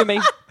 Give it to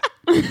me.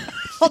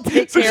 I'll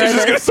take So care she's of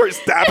just going to this. start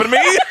stabbing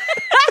me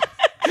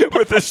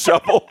with a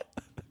shovel.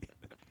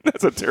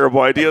 That's a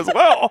terrible idea as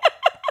well.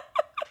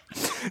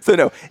 So,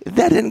 no,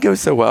 that didn't go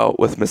so well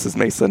with Mrs.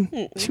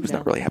 Mason. She was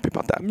not really happy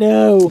about that.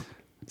 No.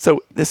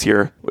 So this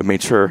year, we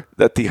made sure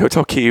that the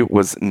hotel key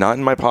was not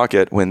in my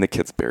pocket when the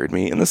kids buried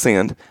me in the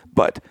sand.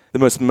 But the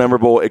most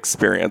memorable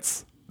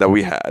experience that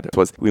we had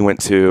was we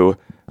went to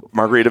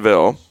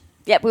Margaritaville.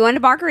 Yep, we went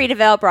to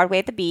Margaritaville, Broadway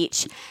at the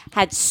beach.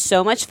 Had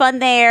so much fun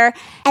there.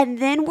 And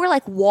then we're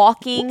like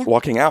walking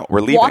Walking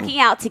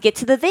out to get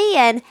to the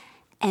van.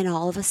 And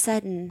all of a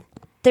sudden,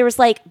 there was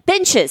like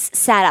benches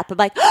sat up. I'm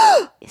like,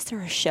 oh, is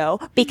there a show?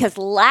 Because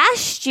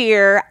last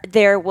year,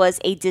 there was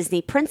a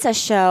Disney princess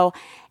show.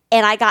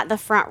 And I got in the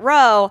front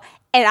row.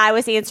 And I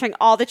was answering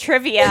all the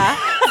trivia.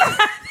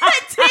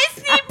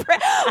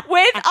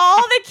 With all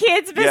the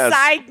kids Yes.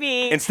 beside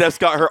me. And Steph's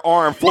got her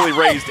arm fully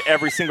raised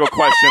every single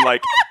question,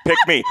 like, pick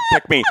me,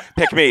 pick me,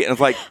 pick me. And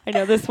it's like, I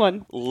know this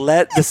one.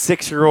 let the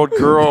 6-year-old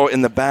girl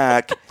in the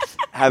back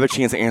have a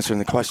chance of answering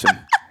the question.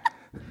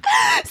 So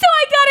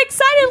I got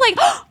excited, like,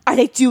 oh, are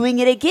they doing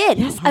it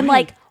again? I'm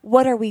like,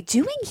 what are we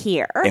doing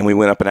here? And we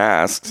went up and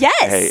asked, Yes.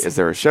 hey, is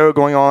there a show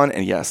going on?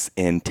 And yes,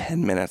 in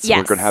 10 minutes, we're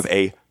Yes. going to have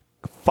a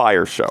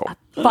fire show.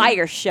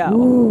 Fire show.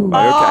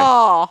 Okay.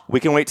 Oh, We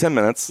can wait 10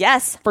 minutes.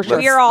 yes, for sure.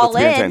 We're all Let's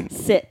be in. entertained.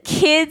 Sit.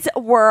 Kids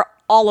were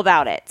all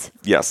about it.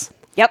 Yes.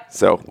 Yep.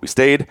 So we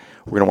stayed.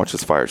 We're going to watch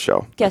this fire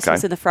show. Guess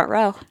who's in the front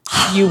row?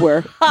 You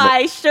were.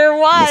 I sure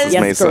was. Mrs.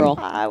 Yes, Mason. girl.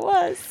 I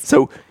was.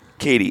 So,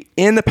 Katie,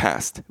 in the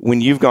past,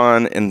 when you've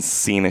gone and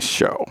seen a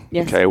show,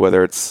 Yes. okay,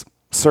 whether it's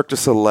Cirque du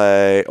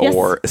Soleil Yes.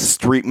 or a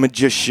street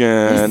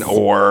magician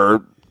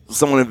or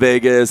someone in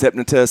Vegas,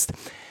 hypnotist,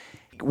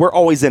 we're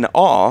always in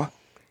awe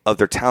of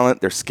their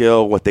talent, their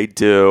skill, what they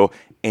do,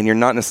 and you're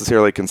not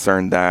necessarily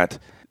concerned that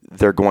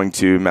they're going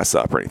to mess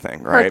up or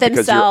anything, right? Because you're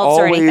themselves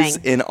or always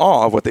anything. in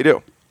awe of what they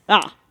do.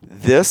 Ah.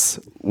 This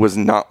was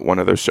not one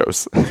of those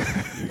shows.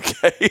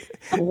 Okay?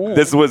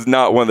 This was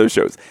not one of those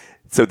shows.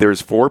 So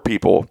there's 4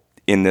 people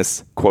in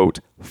this, quote,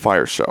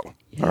 fire show.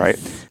 All right?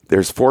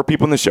 There's 4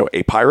 people in the show.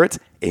 A pirate,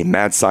 a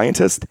mad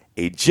scientist,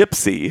 a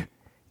gypsy,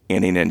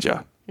 and a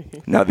ninja.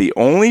 Now, the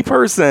only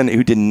person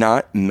who did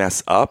not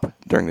mess up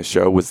during the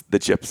show was the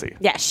gypsy.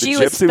 Yeah, The she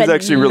was gypsy was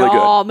actually really good.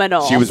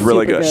 phenomenal. She was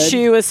really Super good. good.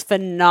 She was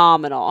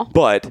phenomenal.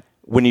 But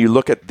when you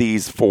look at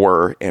these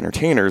 4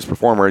 entertainers,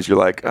 performers, you're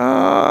like,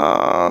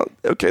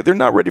 okay, they're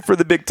not ready for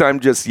the big time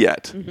just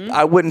yet.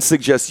 I wouldn't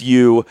suggest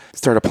you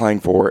start applying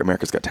for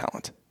America's Got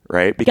Talent,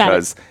 right?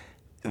 Because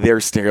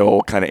they're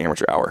still kind of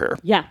amateur hour here.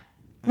 Yeah.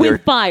 They're-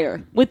 With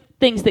fire. With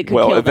things that could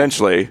Well, kill them.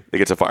 eventually they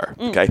get to fire.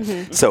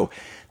 Okay. So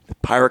the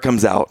pirate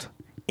comes out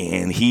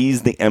and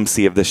he's the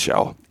MC of the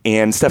show.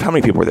 And Steph, how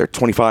many people were there?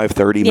 25,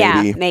 30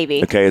 Yeah, maybe?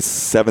 maybe. Okay, it's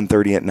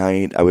 7:30 at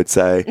night, I would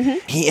say.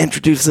 He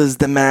introduces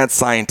the mad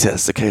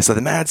scientist. Okay, so the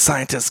mad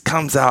scientist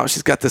comes out.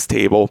 She's got this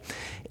table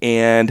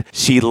and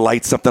she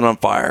lights something on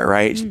fire,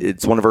 right?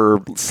 It's one of her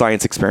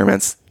science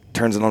experiments,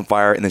 turns it on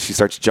fire, and then she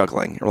starts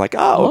juggling. We're like,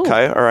 oh,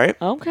 okay, all right.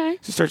 Okay.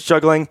 She starts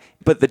juggling,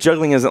 but the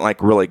juggling isn't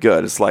like really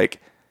good. It's like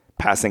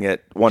passing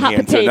it one Hot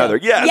hand potato. to another.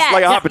 Yes, Yes,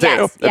 like a hot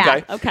potato. yes, yeah,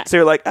 okay. okay. So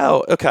you're like,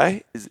 oh,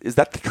 okay. Is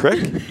that the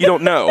trick? You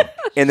don't know.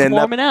 And then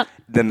Warming up.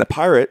 Then the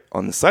pirate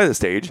on the side of the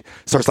stage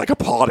starts like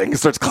applauding,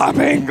 starts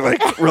clapping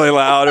like really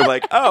loud. And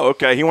like, oh,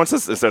 okay. He wants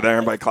us to sit there.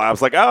 Everybody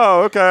claps like,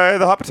 oh, okay.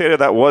 The hot potato,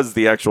 that was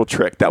the actual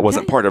trick. That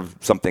wasn't part of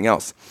something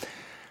else.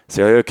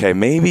 So you're like, okay,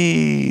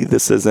 maybe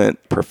this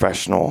isn't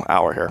professional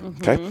hour here.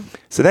 Okay.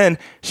 So then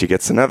she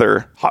gets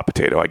another hot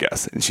potato, I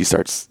guess, and she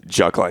starts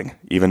juggling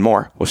even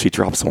more. Well, she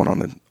drops one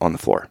on the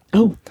floor.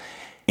 Oh.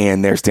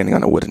 And they're standing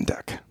on a wooden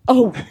deck.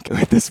 Oh.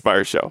 At this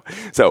fire show.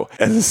 So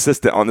an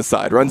assistant on the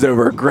side runs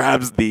over,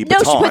 grabs the No,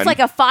 baton. she puts like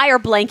a fire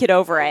blanket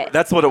over it.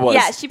 That's what it was.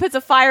 Yeah, she puts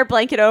a fire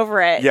blanket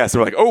over it. Yeah, so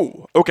we're like,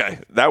 oh, okay.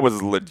 That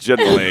was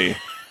legitimately...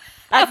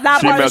 That's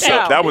not she part of the messed show.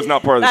 up. That was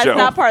not part of the That's show.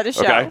 not part of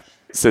the show. Okay.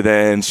 So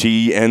then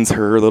she ends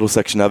her little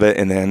section of it,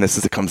 and then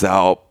this comes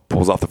out,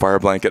 pulls off the fire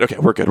blanket. Okay,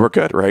 we're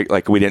good, right?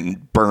 Like we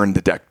didn't burn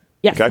the deck.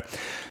 Yes. Okay.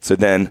 So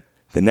then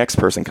the next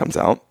person comes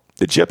out,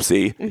 the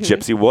gypsy.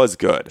 Gypsy was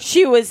good.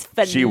 She was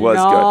phenomenal. She was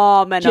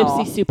good.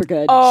 Gypsy's super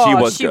good. Oh, She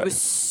was good.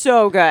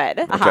 so good.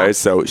 Okay,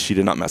 so she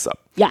did not mess up.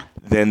 Yeah.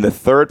 Then the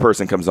third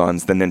person comes on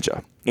is the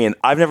ninja. And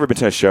I've never been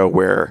to a show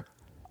where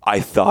I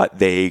thought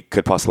they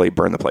could possibly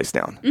burn the place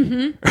down.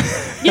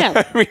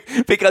 Yeah. I mean,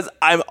 because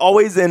I'm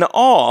always in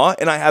awe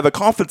and I have a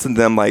confidence in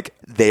them, like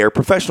they are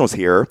professionals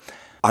here.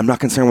 I'm not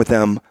concerned with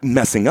them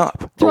messing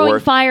up. Throwing or,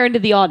 fire into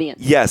the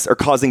audience. yes, or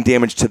causing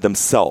damage to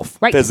themselves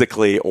Right.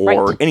 physically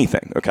or Right.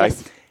 anything. Okay.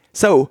 Yes.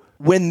 So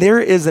when there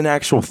is an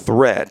actual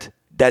threat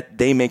that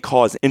they may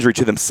cause injury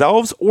to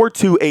themselves or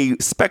to a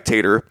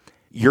spectator,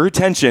 your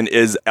attention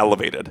is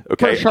elevated.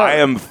 Okay. For sure. I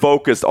am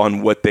focused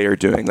on what they are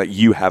doing. Like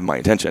you have my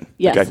attention.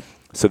 Yes. Okay.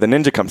 So the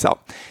ninja comes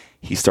out.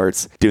 He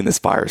starts doing this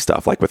fire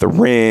stuff, like with a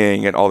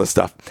ring and all this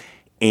stuff.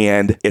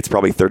 And it's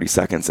probably 30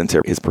 seconds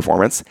into his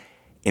performance,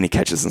 and he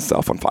catches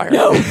himself on fire.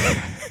 No.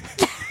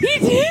 He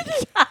did?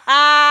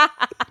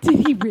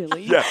 Did he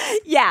really? Yeah.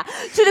 Yeah,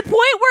 to the point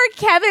where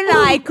Kevin and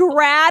I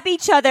grab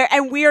each other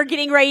and we are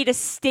getting ready to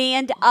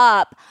stand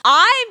up.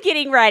 I'm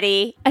getting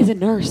ready. As a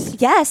nurse.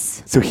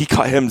 Yes. So he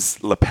caught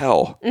his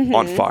lapel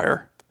on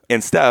fire.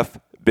 And Steph,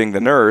 being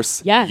the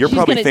nurse, Yeah, you're she's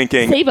probably gonna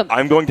thinking, save him.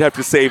 I'm going to have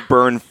to save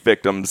burn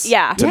victims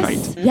Yeah.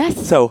 tonight.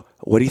 Yes. So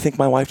what do you think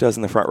my wife does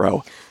in the front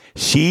row?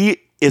 She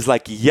is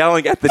like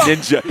yelling at the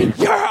ninja,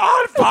 you're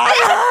on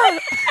fire!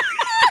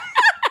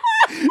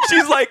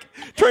 She's like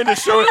trying to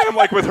show him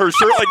like with her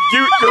shirt, like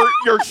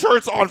your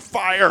shirt's on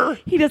fire.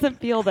 He doesn't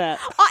feel that.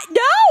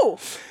 No.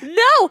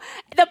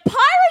 The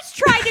pirates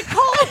tried to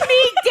calm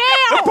me The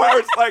down.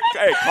 pirate's like,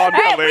 hey, calm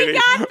down, Hey, we lady.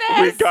 got this.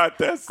 We got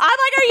this. I'm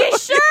like, are you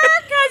sure?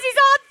 Because he's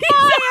on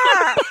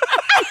fire.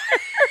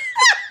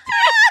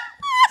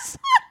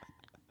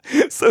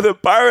 So the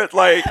pirate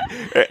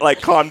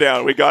like calm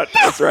down. We got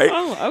this, right?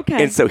 Oh,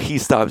 okay. And so he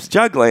stops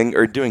juggling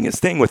or doing his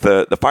thing with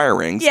the fire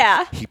rings.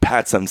 Yeah. He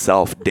pats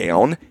himself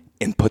down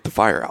and put the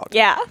fire out.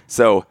 Yeah,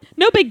 So,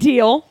 No big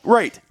deal.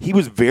 right. He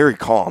was very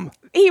calm.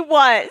 he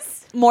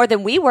was. More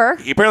than we were.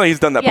 Apparently he's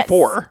done that Yes.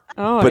 before.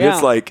 Oh, but yeah.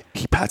 it's like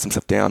he pats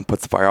himself down,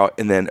 puts the fire out,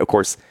 and then of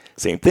course,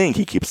 same thing.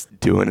 He keeps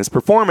doing his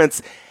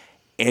performance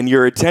and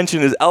your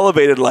attention is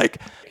elevated like,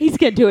 He's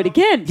going to do it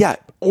again. yeah,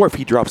 or if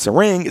he drops a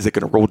ring, is it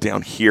going to roll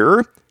down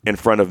here in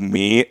front of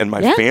me and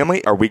my Yeah.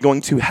 family? Are we going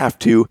to have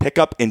to pick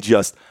up and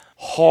just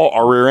haul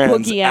our rear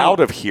ends Boogie out out.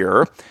 of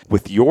here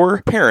with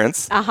your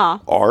parents,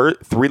 our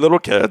 3 little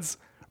kids?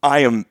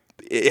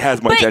 It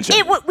has my But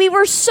attention. we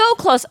were so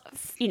close,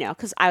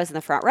 because I was in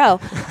the front row.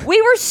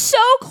 We were so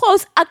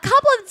close. A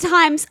couple of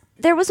times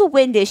there was a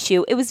wind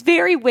issue. It was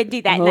very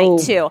windy that night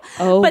too.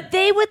 Oh. But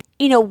they would,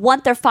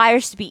 want their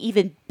fires to be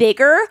even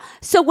bigger.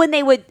 So when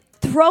they would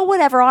throw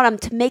whatever on them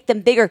to make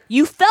them bigger,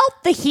 you felt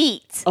the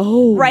heat.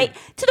 Oh. Right?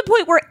 To the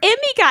point where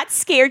Emmy got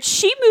scared.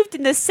 She moved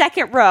in the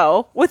second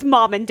row with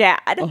mom and dad.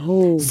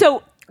 Oh.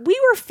 So we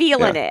were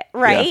feeling Yeah. it,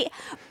 right?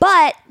 Yeah.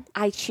 But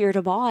I cheered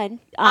them on.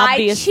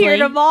 Obviously. I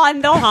cheered them on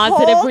the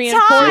Positive whole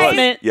reinforcement.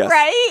 time. Yes.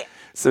 Right?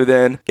 So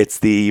then it's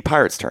the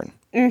pirate's turn.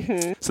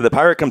 Mm-hmm. So the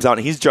pirate comes out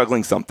and he's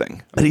juggling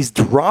something, but he's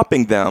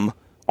dropping them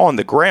on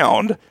the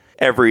ground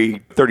every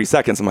 30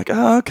 seconds. I'm like,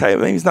 oh, okay,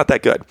 maybe he's not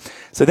that good.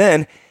 So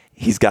then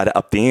he's got to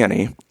up the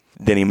ante.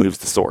 Then he moves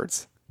the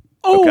swords.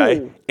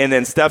 Okay. And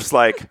then Steph's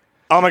like,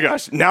 oh my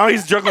gosh, now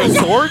he's juggling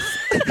swords?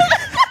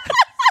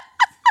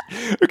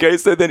 Okay.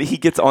 So then he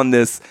gets on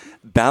this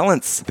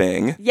balance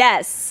thing.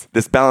 Yes.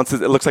 This balance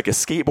it looks like a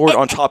skateboard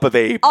on top of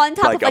a On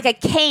top of like a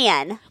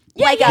can.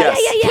 Like a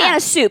Yes. can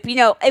of soup. It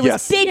was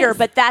Yes. bigger, Yes.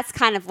 but that's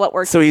kind of what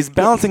we're So he's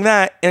balancing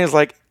that, and he's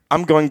like,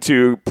 I'm going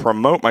to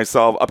promote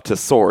myself up to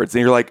swords.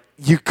 And you're like,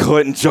 you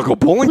couldn't juggle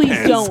bowling Please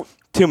pins don't.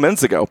 2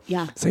 minutes ago.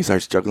 Yeah. So he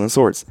starts juggling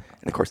swords.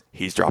 And of course,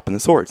 he's dropping the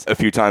swords. A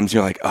few times,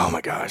 you're like, oh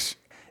my gosh.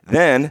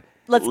 Then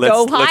Let's go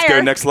Let's go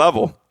higher. next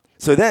level.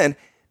 So then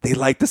they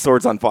light the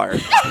swords on fire.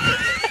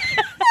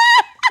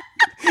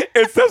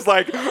 It's just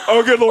like,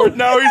 oh good Lord,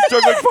 now he's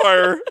juggling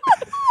fire.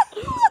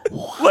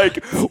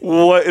 Like,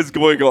 what is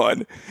going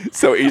on?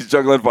 So he's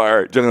juggling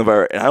fire,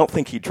 and I don't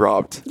think he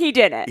dropped. He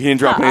didn't. He didn't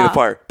drop any of the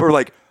fire. But we're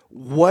like,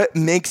 what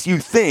makes you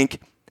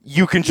think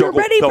you can juggle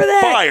ready the for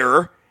that.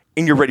 fire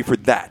and you're ready for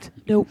that?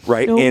 Nope.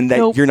 Right? Nope. And that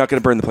Nope. you're not going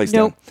to burn the place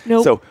Nope. down.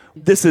 Nope. So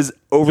this is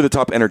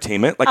over-the-top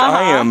entertainment. Like,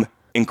 I am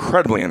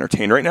incredibly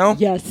entertained right now.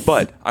 Yes.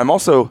 But I'm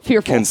also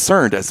Fearful.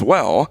 concerned as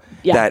well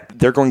Yeah. that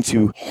they're going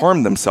to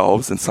harm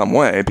themselves in some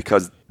way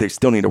because they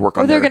still need to work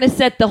Or on they're their... going to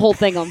set the whole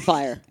thing on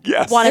fire.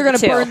 Yes. They're going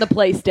to two. burn the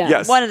place down.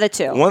 Yes. One of the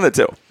two. One of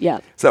the two. Yeah.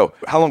 So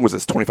how long was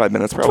this? 25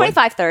 minutes probably?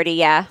 25, 30,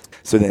 yeah.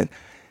 So then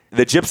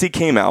the gypsy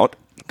came out,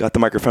 got the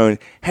microphone.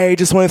 Hey,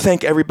 just want to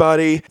thank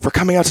everybody for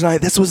coming out tonight.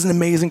 This was an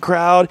amazing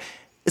crowd,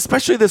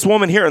 especially this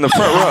woman here in the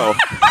front row.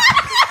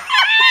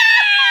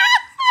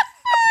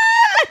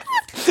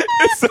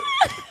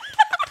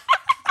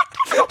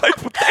 Like,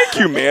 thank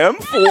you, ma'am,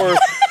 for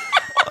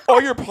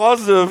all your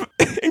positive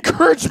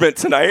encouragement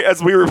tonight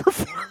as we were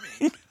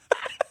performing.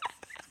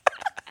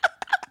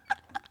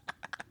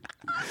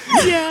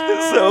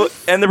 Yeah. So,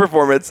 and the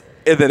performance.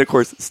 And then, of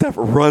course, Steph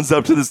runs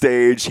up to the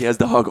stage. She has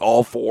to hug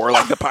all four,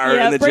 like the pirate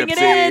Yeah, and the bring gypsy.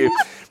 it in.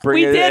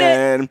 Bring We it did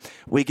in.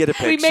 We get a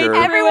We made picture.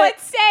 Everyone's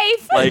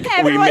safe. Like, we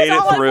Everyone's made it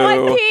all through.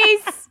 in one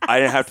piece. I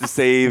didn't have to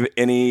save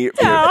any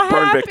burn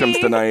happy. victims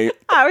tonight.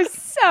 I was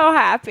so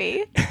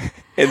happy.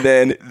 And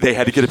then they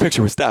had to get a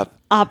picture with Steph.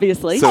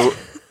 Obviously. So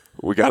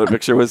we got a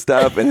picture with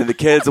Steph, and then the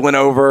kids went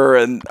over,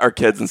 and our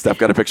kids and Steph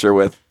got a picture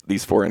with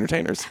these four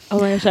entertainers. oh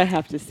my gosh, I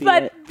have to see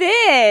But it.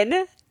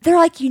 then they're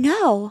like,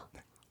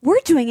 we're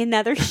doing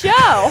another show.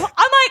 I'm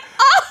like,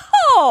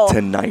 oh.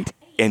 Tonight,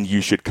 and you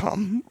should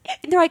come.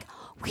 And they're like,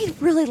 we'd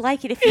really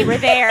like it if you were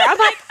there. I'm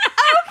like,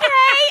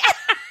 okay.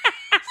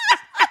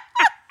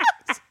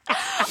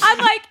 I'm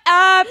like,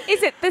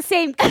 is it the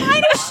same kind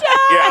of show?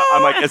 Yeah,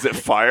 I'm like, is it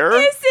fire?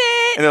 Is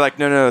it? And they're like,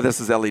 no, this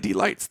is LED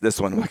lights. This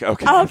one. I'm like,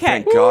 okay, Okay.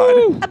 thank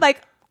God. I'm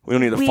like, We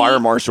don't need a fire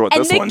marshal at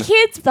and this one. the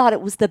kids thought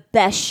it was the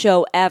best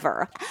show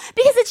ever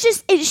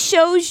because it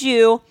shows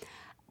you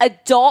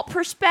adult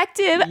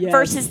perspective Yes.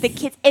 versus the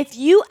kids. If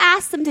you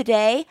ask them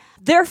today,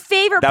 their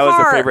favorite That was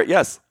part their favorite.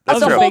 Yes, of that's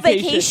the true. whole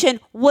Vacation. vacation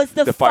was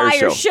the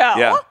fire show.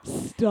 Yeah.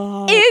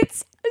 Stop.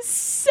 It's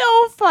so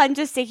fun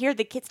just to hear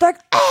the kids. They're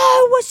like,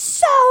 oh, it was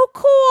so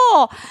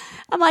cool.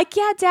 I'm like,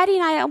 yeah, Daddy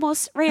and I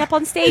almost ran up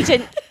on stage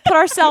and put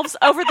ourselves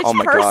over this Oh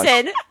my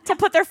person to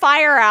put their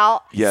fire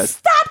out. Yes.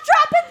 Stop,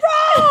 drop, and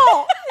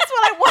roll. That's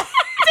what I wanted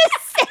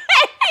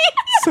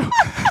to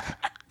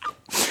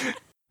say.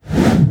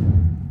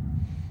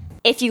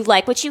 If you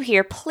like what you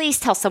hear, please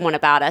tell someone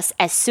about us.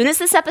 As soon as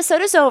this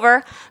episode is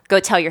over, go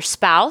tell your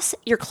spouse,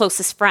 your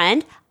closest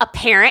friend, a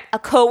parent, a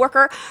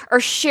coworker, or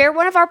share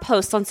one of our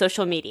posts on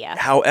social media.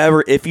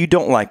 However, if you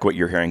don't like what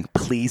you're hearing,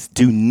 please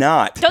do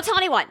not. Don't tell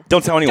anyone.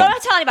 Don't tell anyone.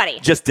 Don't tell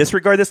anybody. Just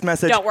disregard this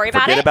message. Don't worry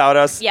about Forget it. about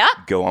us. Yep.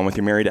 Go on with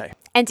your merry day.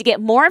 And to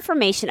get more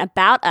information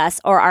about us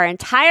or our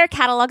entire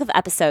catalog of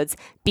episodes,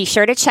 be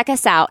sure to check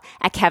us out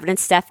at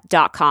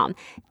kevinandsteph.com.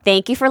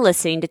 Thank you for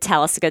listening to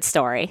Tell Us a Good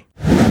Story.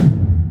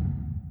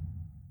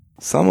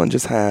 Someone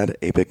just had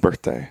a big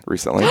birthday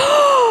recently.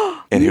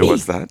 And who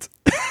was that?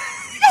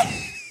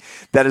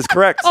 That is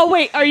correct. Oh,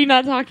 wait. Are you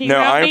not talking No,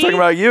 about I am me? talking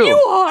about you. You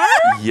are?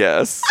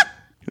 Yes.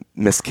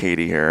 Miss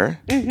Katie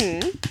here.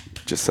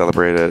 Just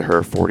celebrated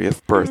her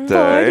 40th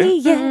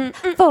birthday.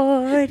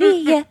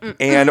 40.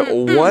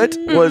 And what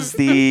was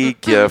the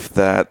gift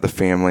that the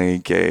family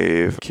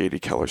gave Katie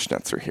Keller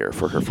Schnetzer here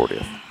for her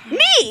 40th?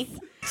 Me!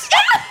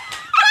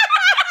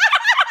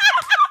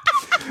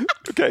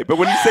 Okay, but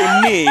when you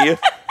say me,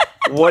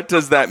 what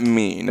does that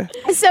mean?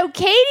 So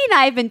Katie and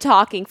I have been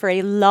talking for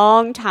a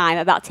long time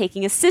about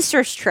taking a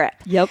sister's trip.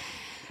 Yep.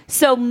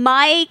 So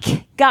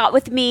Mike got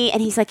with me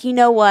and he's like, you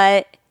know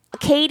what?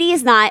 Katie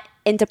is not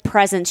into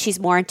presents. She's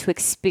more into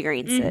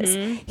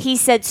experiences. He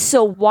said,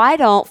 so why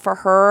don't, for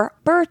her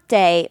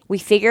birthday, we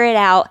figure it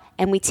out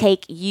and we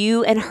take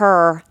you and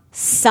her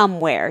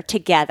somewhere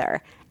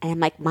together. And I'm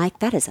like, Mike,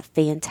 that is a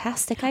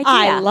fantastic idea.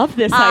 I love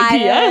this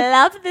idea. I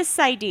love this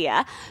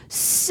idea.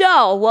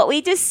 So what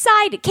we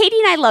decided, Katie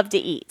and I love to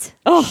eat.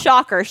 Oh.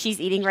 Shocker,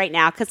 she's eating right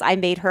now because I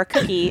made her a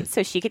cookie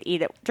so she could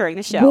eat it during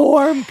the show.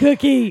 Warm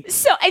cookie.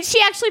 So, and she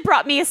actually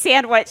brought me a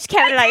sandwich,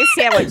 Kevin and I a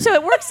sandwich. So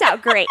it works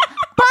out great.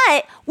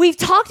 But we've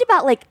talked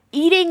about like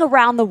eating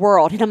around the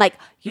world. And I'm like,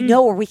 you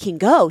know where we can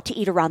go to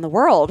eat around the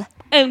world?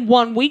 And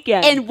one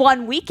weekend. In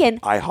one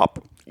weekend?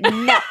 IHOP.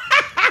 No.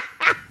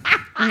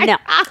 No.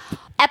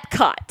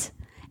 Epcot.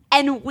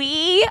 And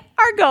we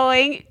are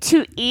going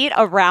to eat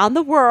around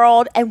the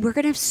world and we're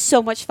going to have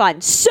so much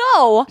fun.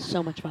 So,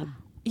 so much fun.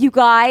 you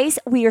guys,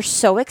 we are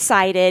so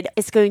excited.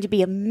 It's going to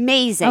be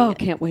amazing. Oh,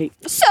 can't wait.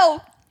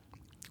 So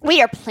we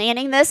are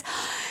planning this.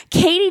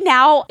 Katie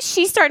now,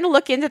 she's starting to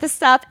look into the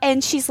stuff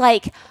and she's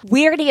like,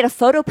 we're going to get a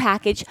photo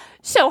package.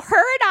 So her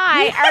and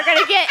I are going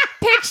to get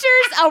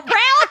pictures around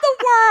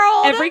the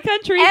world. Every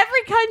country.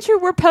 Every country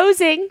we're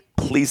posing.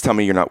 Please tell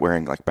me you're not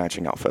wearing like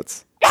matching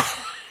outfits.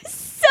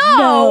 So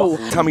No.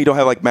 Tell me you don't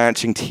have like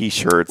matching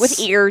t-shirts. with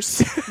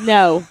ears.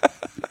 No.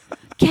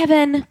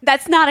 Kevin.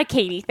 That's not a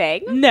Katie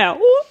thing.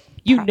 No.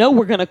 You know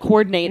we're going to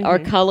coordinate our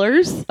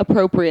colors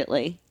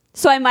appropriately.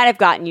 So I might have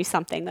gotten you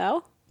something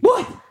though.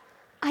 What?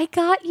 I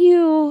got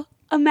you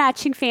a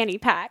matching fanny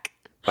pack.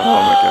 Oh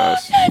my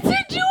gosh. That's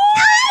adorable.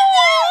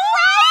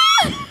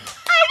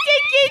 I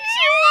did get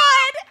you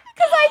one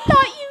because I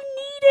thought you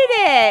needed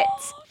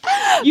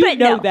it. You But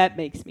know no. that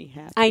makes me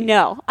happy. I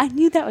know. I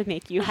knew that would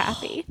make you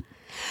happy.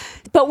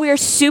 But we're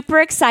super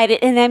excited,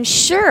 and I'm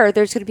sure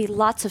there's going to be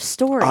lots of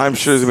stories. I'm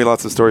sure there's going to be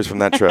lots of stories from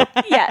that trip.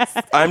 Yes.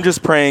 I'm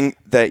just praying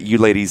that you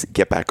ladies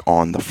get back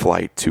on the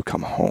flight to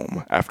come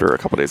home after a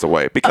couple days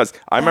away. Because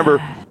I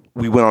remember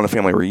we went on a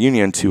family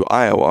reunion to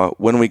Iowa.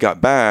 When we got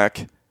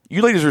back,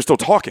 you ladies were still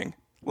talking.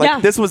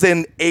 Like, this was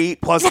an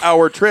 8+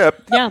 hour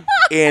trip. Yeah.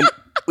 And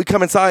we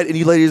come inside, and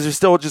you ladies are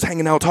still just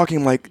hanging out talking.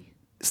 I'm like,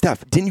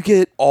 Steph, didn't you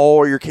get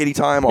all your Katie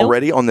time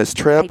already on this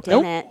trip? I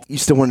didn't. You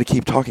still wanted to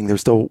keep talking.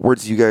 There's still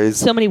words you guys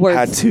So many words.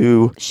 had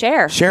to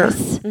Share. You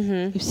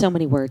have so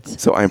many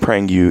words. So I'm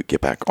praying you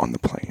get back on the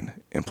plane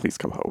and please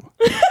come home.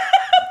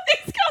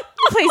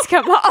 Please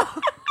come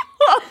home.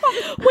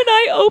 When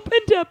I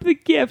opened up the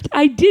gift,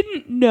 I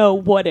didn't know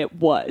what it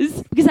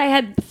was because I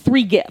had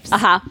 3 gifts.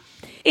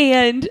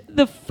 And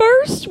the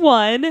first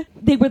one,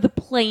 they were the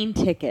plane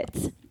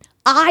tickets.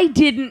 I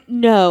didn't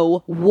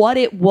know what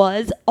it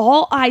was.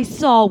 All I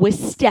saw was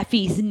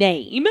Steffi's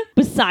name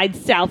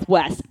besides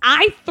Southwest.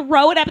 I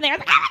throw it up in the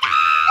air.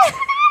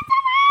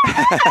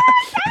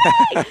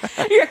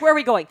 You're like, where are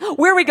we going?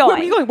 Where are we going? Where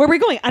are we going? Where are we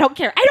going? I don't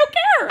care.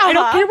 I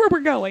don't care where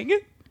we're going.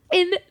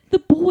 And the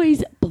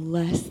boys,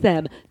 bless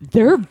them,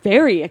 they're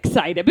very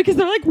excited because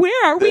they're like,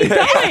 where are we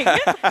going?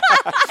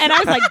 And I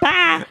was like,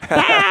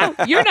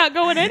 bye, you're not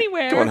going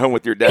anywhere. Going home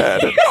with your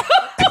dad.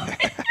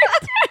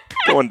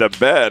 Going to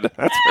bed.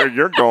 That's where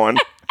you're going.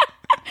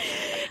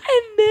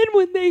 And then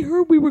when they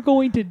heard we were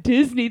going to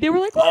Disney, they were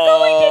like, we're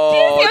going to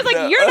Disney. I was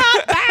like, you're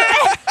not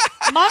bad.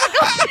 Mama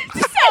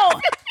going. So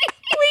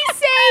we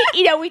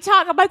say, we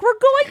talk. I'm like, we're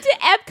going to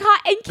Epcot,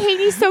 and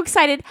Katie's so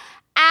excited.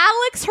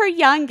 Alex, her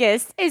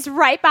youngest, is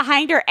right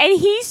behind her, and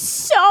he's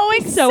so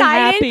excited. So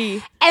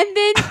happy. And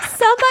then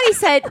somebody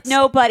said,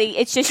 no, buddy,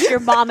 it's just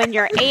your mom and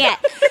your aunt.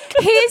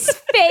 His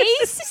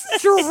face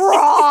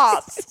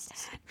dropped.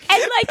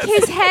 And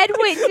his head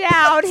went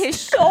down,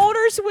 his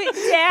shoulders went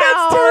down.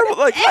 That's terrible.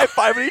 Like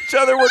high-fiving each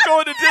other. We're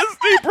going to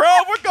Disney, bro.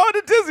 We're going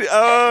to Disney.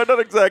 Oh, not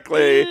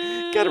exactly.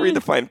 Got to read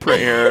the fine print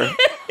here.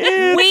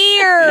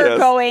 We're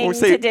going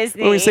to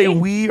Disney. When we say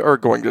we are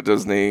going to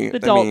Disney,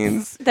 that Adults.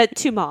 means the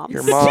 2 moms.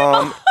 your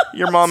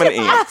mom and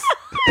aunt.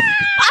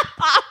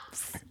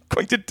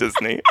 Going to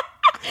Disney.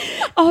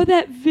 Oh,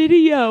 that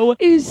video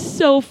is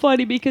so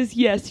funny because,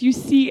 yes, you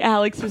see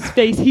Alex's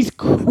face. He's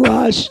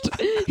crushed.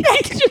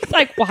 He's just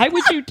like, why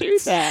would you do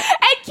that?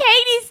 And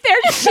Katie's there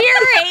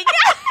cheering.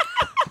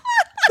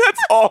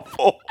 That's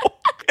awful.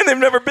 And they've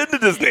never been to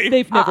Disney.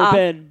 They've never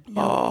been.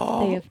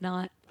 No, they have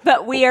not.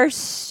 But we are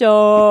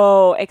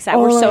so excited.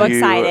 We're so You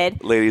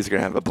excited. ladies are going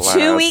to have a blast.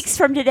 2 weeks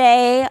from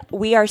today,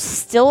 we are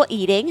still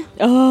eating.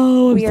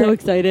 Oh, I'm We so are-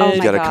 excited. Oh You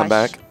my got to gosh. come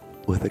back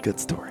with a good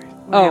story.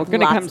 Oh, have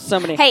gonna lots- come so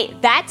many. Hey,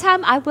 that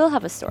time I will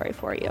have a story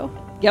for you.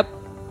 Yep.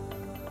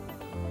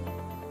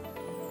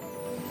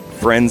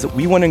 Friends,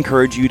 we want to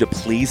encourage you to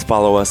please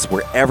follow us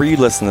wherever you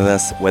listen to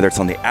this, whether it's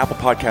on the Apple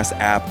Podcast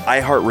app,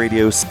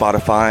 iHeartRadio,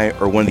 Spotify,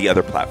 or one of the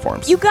other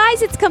platforms. You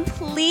guys, it's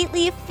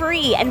completely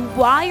free. And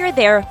while you're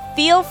there,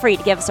 feel free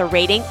to give us a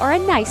rating or a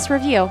nice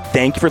review.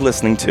 Thank you for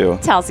listening to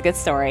Tell us a good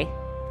story.